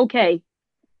be like, okay,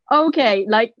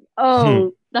 like,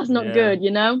 oh, that's not good,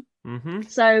 you know? Mm-hmm.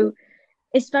 So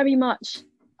it's very much,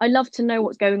 I love to know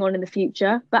what's going on in the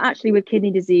future. But actually with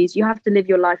kidney disease, you have to live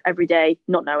your life every day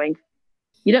not knowing.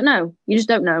 You don't know. You just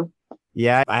don't know.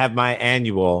 Yeah, I have my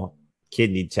annual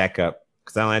kidney checkup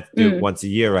because I only have to do it once a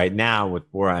year right now with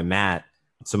where I'm at.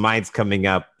 So mine's coming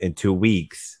up in 2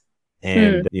 weeks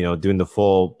and, you know, doing the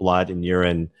full blood and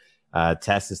urine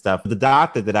tests and stuff. The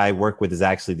doctor that I work with is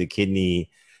actually the kidney.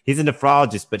 He's a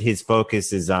nephrologist, but his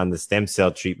focus is on the stem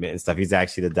cell treatment and stuff. He's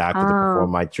actually the doctor to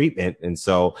perform my treatment. And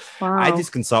so I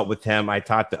just consult with him. I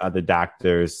talk to other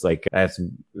doctors. Like I have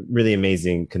some really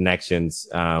amazing connections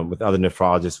with other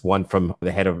nephrologists. One from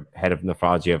the head of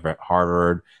nephrology over at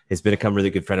Harvard has become a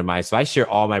really good friend of mine. So I share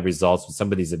all my results with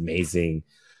some of these amazing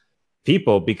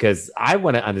people because I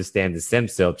want to understand the stem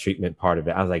cell treatment part of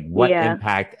it. I was like, what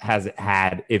impact has it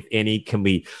had, if any? Can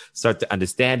we start to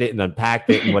understand it and unpack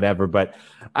it and whatever? But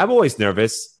I'm always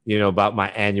nervous, you know, about my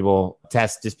annual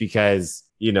test just because,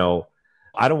 you know,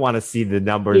 I don't want to see the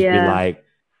numbers be like,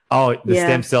 oh, the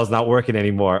stem cell's not working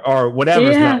anymore or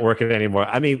whatever's not working anymore.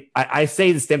 I mean, I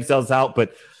say the stem cell's out,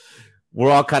 but we're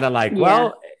all kind of like,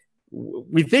 well,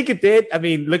 we think it did. I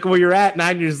mean, look at where you're at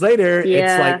 9 years later.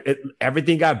 It's like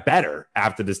everything got better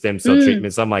after the stem cell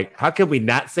treatment. So I'm like, how can we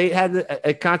not say it had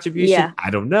a contribution? Yeah. I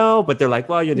don't know. But they're like,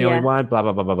 well, you're the only one, blah,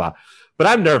 blah, blah, blah, blah. But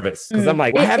I'm nervous because I'm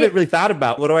like, I haven't really thought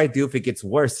about what do I do if it gets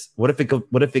worse? What if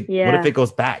it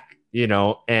goes back? You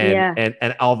know,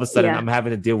 and all of a sudden I'm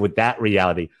having to deal with that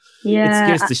reality. Yeah.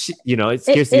 It scares the shit, you know, it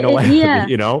scares you know what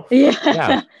you know?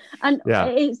 Yeah. And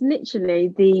it's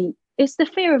literally it's the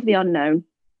fear of the unknown.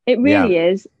 It really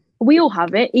is. We all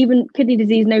have it, even kidney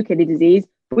disease, no kidney disease.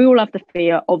 We all have the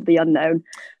fear of the unknown.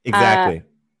 Exactly.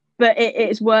 But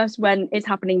it's worse when it's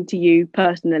happening to you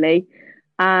personally.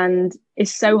 And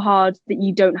it's so hard that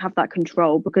you don't have that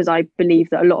control, because I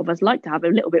believe that a lot of us like to have a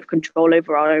little bit of control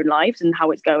over our own lives and how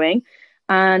it's going.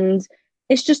 And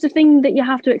it's just a thing that you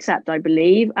have to accept, I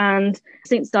believe. And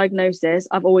since diagnosis,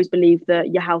 I've always believed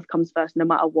that your health comes first no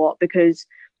matter what, because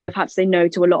I've had to say no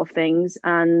to a lot of things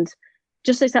and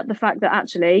just accept the fact that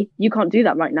actually you can't do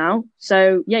that right now.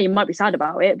 So yeah, you might be sad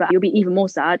about it, but you'll be even more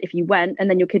sad if you went and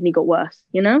then your kidney got worse,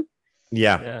 you know?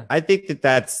 Yeah. I think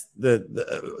that's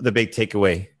the big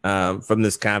takeaway from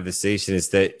this conversation is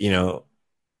that, you know,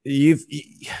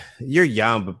 you're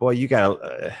young, but boy, you got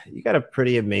a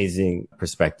pretty amazing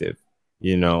perspective,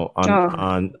 you know,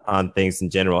 on things in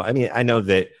general. I mean, I know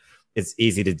that it's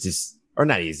easy to just, or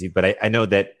not easy, but I know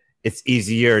that it's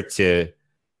easier to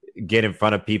get in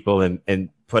front of people and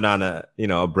put on a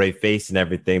brave face and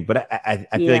everything. But I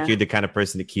feel like you're the kind of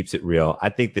person that keeps it real. I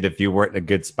think that if you weren't in a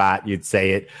good spot, you'd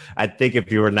say it. I think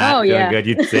if you were not feeling good,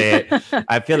 you'd say it.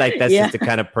 I feel like that's just the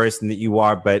kind of person that you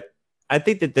are. But I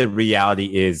think that the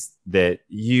reality is that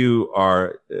you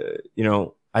are,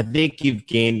 I think you've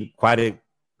gained quite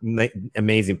an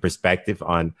amazing perspective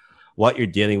on what you're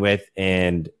dealing with.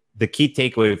 And the key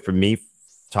takeaway for me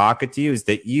talking to you is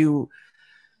that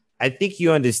I think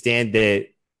you understand that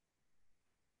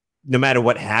no matter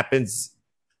what happens,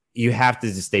 you have to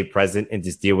just stay present and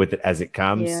just deal with it as it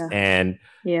comes. And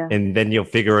then you'll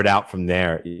figure it out from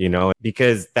there, you know,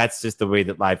 because that's just the way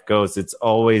that life goes. It's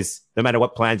always, no matter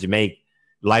what plans you make,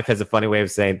 life has a funny way of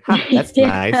saying, that's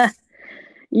nice.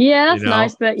 Yeah, that's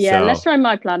nice. But let's try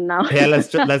my plan now.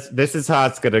 This is how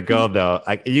it's going to go though.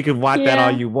 Like you can want that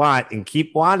all you want and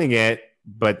keep wanting it,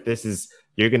 but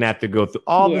you're going to have to go through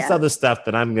all this other stuff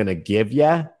that I'm going to give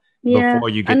you before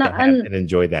you get to have and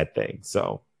enjoy that thing.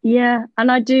 So, yeah. And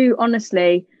I do,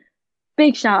 honestly,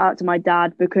 big shout out to my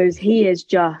dad, because he is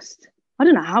just, I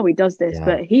don't know how he does this,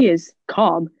 but he is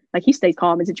calm. Like he stays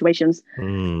calm in situations.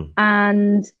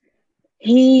 And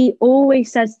he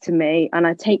always says to me, and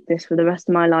I take this for the rest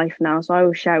of my life now, so I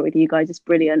will share it with you guys. It's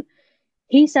brilliant.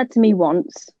 He said to me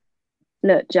once,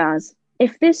 look, Jazz,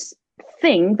 if this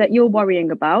thing that you're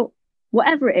worrying about,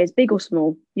 whatever it is, big or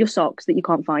small, your socks that you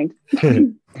can't find.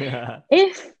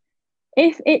 If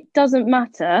it doesn't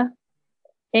matter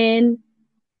in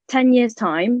 10 years'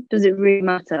 time, does it really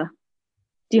matter?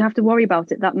 Do you have to worry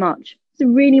about it that much? Does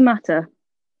it really matter?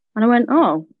 And I went,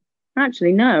 oh,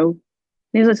 actually, no.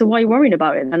 he was like, so why are you worrying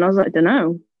about it? And I was like, I don't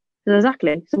know. He said,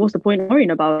 exactly. So what's the point of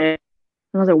worrying about it?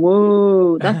 And I was like,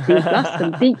 whoa, that's deep. That's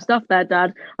some deep stuff there,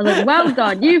 Dad. I was like, well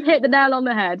done. You've hit the nail on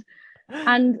the head.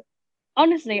 And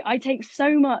honestly, I take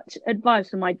so much advice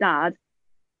from my dad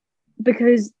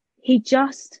because he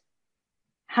just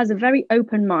has a very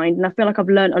open mind. And I feel like I've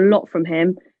learned a lot from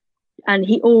him. And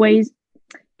he always,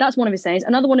 that's one of his sayings.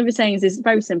 Another one of his sayings is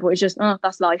very simple. It's just, oh,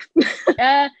 that's life.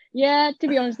 Yeah, to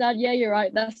be honest, Dad, yeah, you're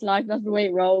right. That's life. That's the way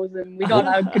it rolls. And we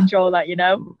can't control that, you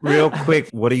know? Real quick,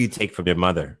 what do you take from your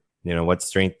mother? You know, what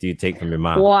strength do you take from your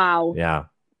mom? Wow. Yeah.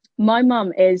 My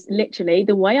mum is literally,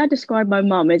 the way I describe my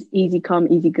mum is easy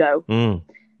come, easy go.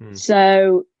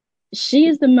 So she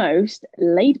is the most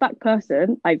laid back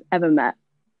person I've ever met.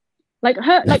 Like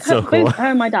her, cool. Both her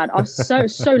and my dad are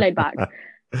so laid back.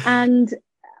 And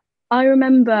I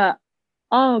remember,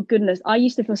 oh goodness, I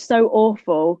used to feel so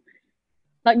awful.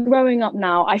 Like growing up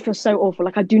now, I feel so awful.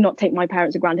 Like I do not take my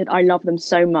parents for granted. I love them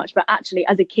so much. But actually,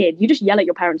 as a kid, you just yell at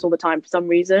your parents all the time for some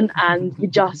reason. And you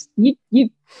just, you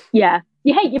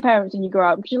hate your parents when you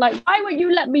grow up because you're like, why won't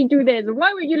you let me do this? Or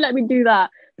why won't you let me do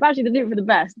that? But actually, they do it for the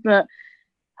best. But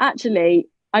actually,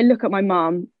 I look at my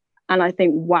mum and I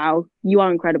think, wow, you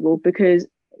are incredible, because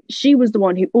she was the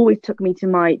one who always took me to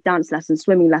my dance lessons,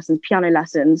 swimming lessons, piano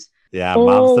lessons. Yeah,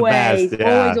 mom's the best.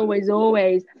 Yeah.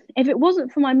 Always. If it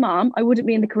wasn't for my mom, I wouldn't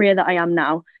be in the career that I am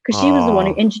now, because she was the one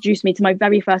who introduced me to my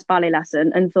very first ballet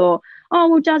lesson and thought, oh,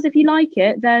 well, Jazz, if you like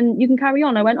it, then you can carry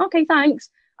on. I went, okay, thanks.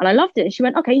 And I loved it. And she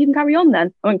went, okay, you can carry on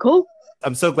then. I went, cool.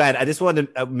 I'm so glad. I just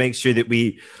wanted to make sure that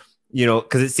we, you know,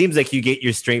 because it seems like you get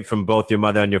your strength from both your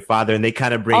mother and your father, and they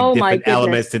kind of bring different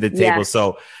elements to the table. Yes.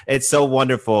 So it's so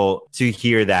wonderful to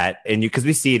hear that in you, because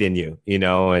we see it in you, you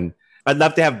know. And I'd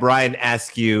love to have Brian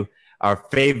ask you our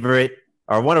favorite,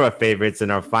 or one of our favorites,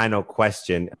 and our final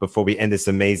question before we end this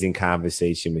amazing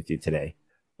conversation with you today.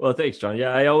 Well, thanks, John.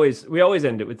 Yeah, we always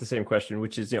end it with the same question,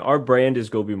 which is, you know, our brand is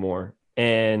Go Be More,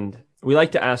 and we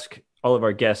like to ask all of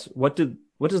our guests, what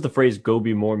does the phrase "Go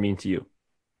Be More" mean to you?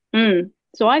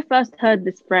 So I first heard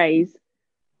this phrase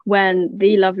when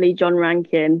the lovely John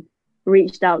Rankin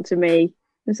reached out to me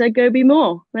and said, "Go be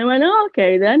more." And I went, "Oh,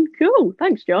 okay, then, cool.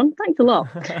 Thanks, John. Thanks a lot."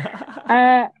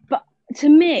 But to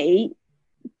me,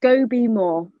 go be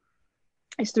more.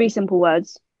 It's three simple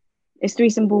words.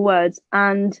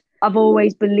 And I've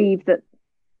always believed that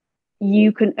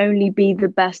you can only be the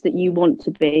best that you want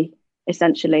to be,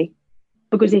 essentially.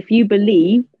 Because if you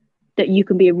believe that you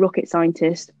can be a rocket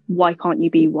scientist, why can't you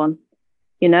be one?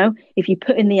 You know, if you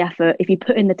put in the effort, if you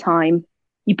put in the time,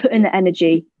 you put in the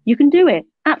energy, you can do it.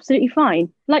 Absolutely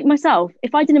fine. Like myself,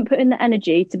 if I didn't put in the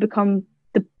energy to become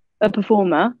a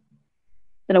performer,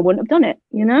 then I wouldn't have done it,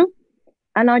 you know?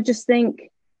 And I just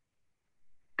think,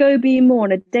 go be more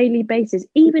on a daily basis,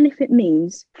 even if it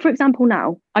means, for example,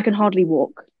 now I can hardly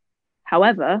walk.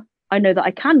 However, I know that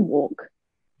I can walk.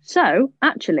 So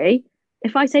actually,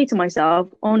 if I say to myself,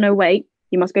 oh no, wait,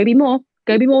 you must go be more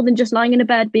than just lying in a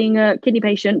bed being a kidney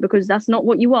patient, because that's not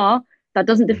what you are. That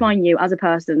doesn't define you as a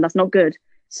person. That's not good.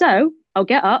 So I'll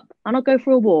get up and I'll go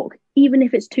for a walk, even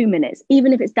if it's 2 minutes,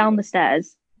 even if it's down the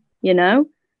stairs, you know,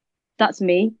 that's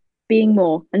me being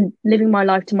more and living my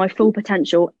life to my full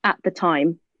potential at the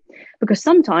time. Because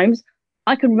sometimes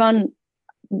I can run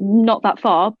not that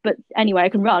far, but anyway, I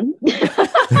can run.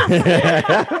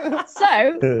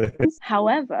 So,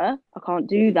 however, I can't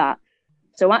do that.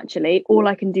 So actually, all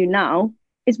I can do now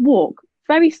is walk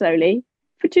very slowly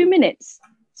for 2 minutes.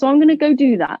 So I'm going to go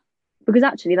do that, because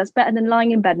actually that's better than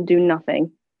lying in bed and doing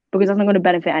nothing, because that's not going to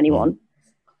benefit anyone.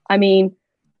 I mean,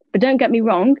 but don't get me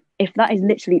wrong, if that is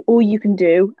literally all you can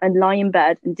do and lie in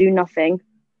bed and do nothing,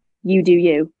 you do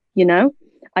you, you know?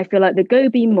 I feel like the go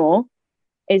be more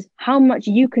is how much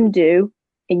you can do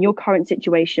in your current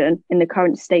situation, in the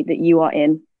current state that you are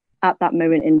in at that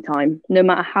moment in time, no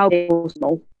matter how big or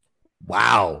small.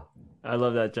 Wow. I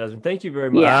love that, Jasmine. Thank you very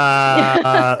much.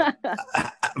 Yeah.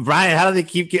 Brian, how do they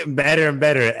keep getting better and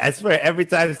better? I swear, every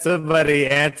time somebody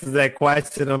answers that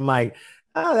question, I'm like,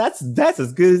 oh, that's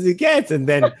as good as it gets. And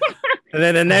then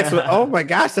the next one, oh my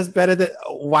gosh, that's better than,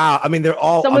 wow. I mean, they're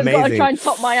all Someone's amazing. Got to try and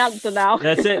top my answer now.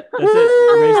 That's it.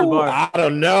 Raise the bar. I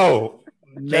don't know.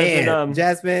 Man,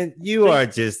 Jasmine, you're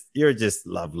just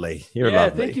lovely. You're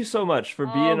lovely. Thank you so much for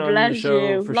being on the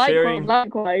show, for sharing.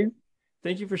 Likewise.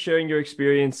 Thank you for sharing your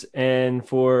experience, and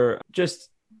for just,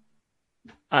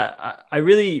 I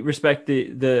really respect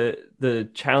the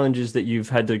challenges that you've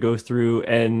had to go through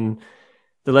and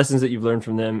the lessons that you've learned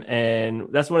from them. And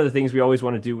that's one of the things we always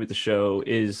want to do with the show,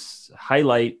 is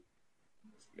highlight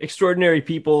extraordinary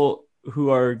people who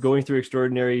are going through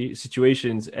extraordinary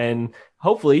situations. And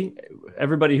hopefully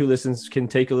everybody who listens can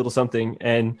take a little something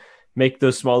and make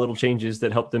those small little changes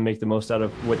that help them make the most out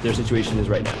of what their situation is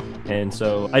right now. And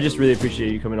so I just really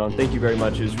appreciate you coming on. Thank you very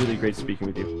much. It was really great speaking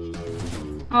with you.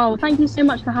 Oh, thank you so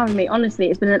much for having me. Honestly,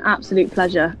 it's been an absolute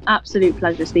pleasure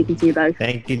speaking to you both.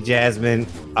 Thank you, Jasmine.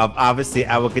 Obviously,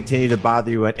 I will continue to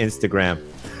bother you on Instagram.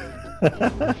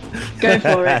 Go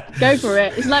for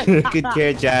it. It's like good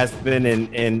care, Jasmine,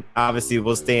 and obviously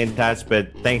we'll stay in touch,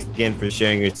 but thanks again for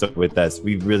sharing your story with us.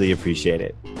 We really appreciate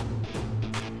it.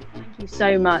 Thank you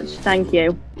so much. Thank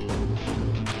you.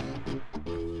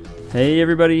 Hey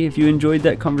everybody, if you enjoyed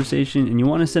that conversation and you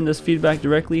want to send us feedback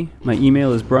directly, my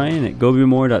email is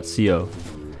brian@gobimore.co.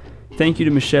 Thank you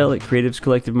to Michelle at Creatives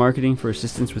Collective Marketing for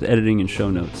assistance with editing and show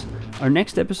notes. Our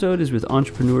next episode is with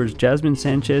entrepreneurs Jasmine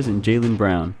Sanchez and Jalen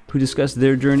Brown, who discuss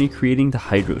their journey creating the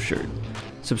Hydro shirt.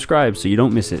 Subscribe so you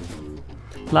don't miss it.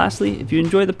 Lastly, if you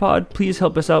enjoy the pod, please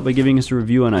help us out by giving us a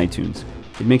review on iTunes.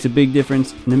 It makes a big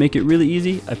difference, and to make it really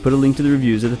easy, I put a link to the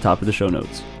reviews at the top of the show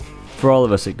notes. For all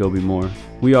of us at Go Be More,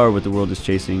 we are what the world is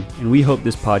chasing, and we hope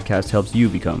this podcast helps you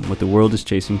become what the world is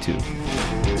chasing too.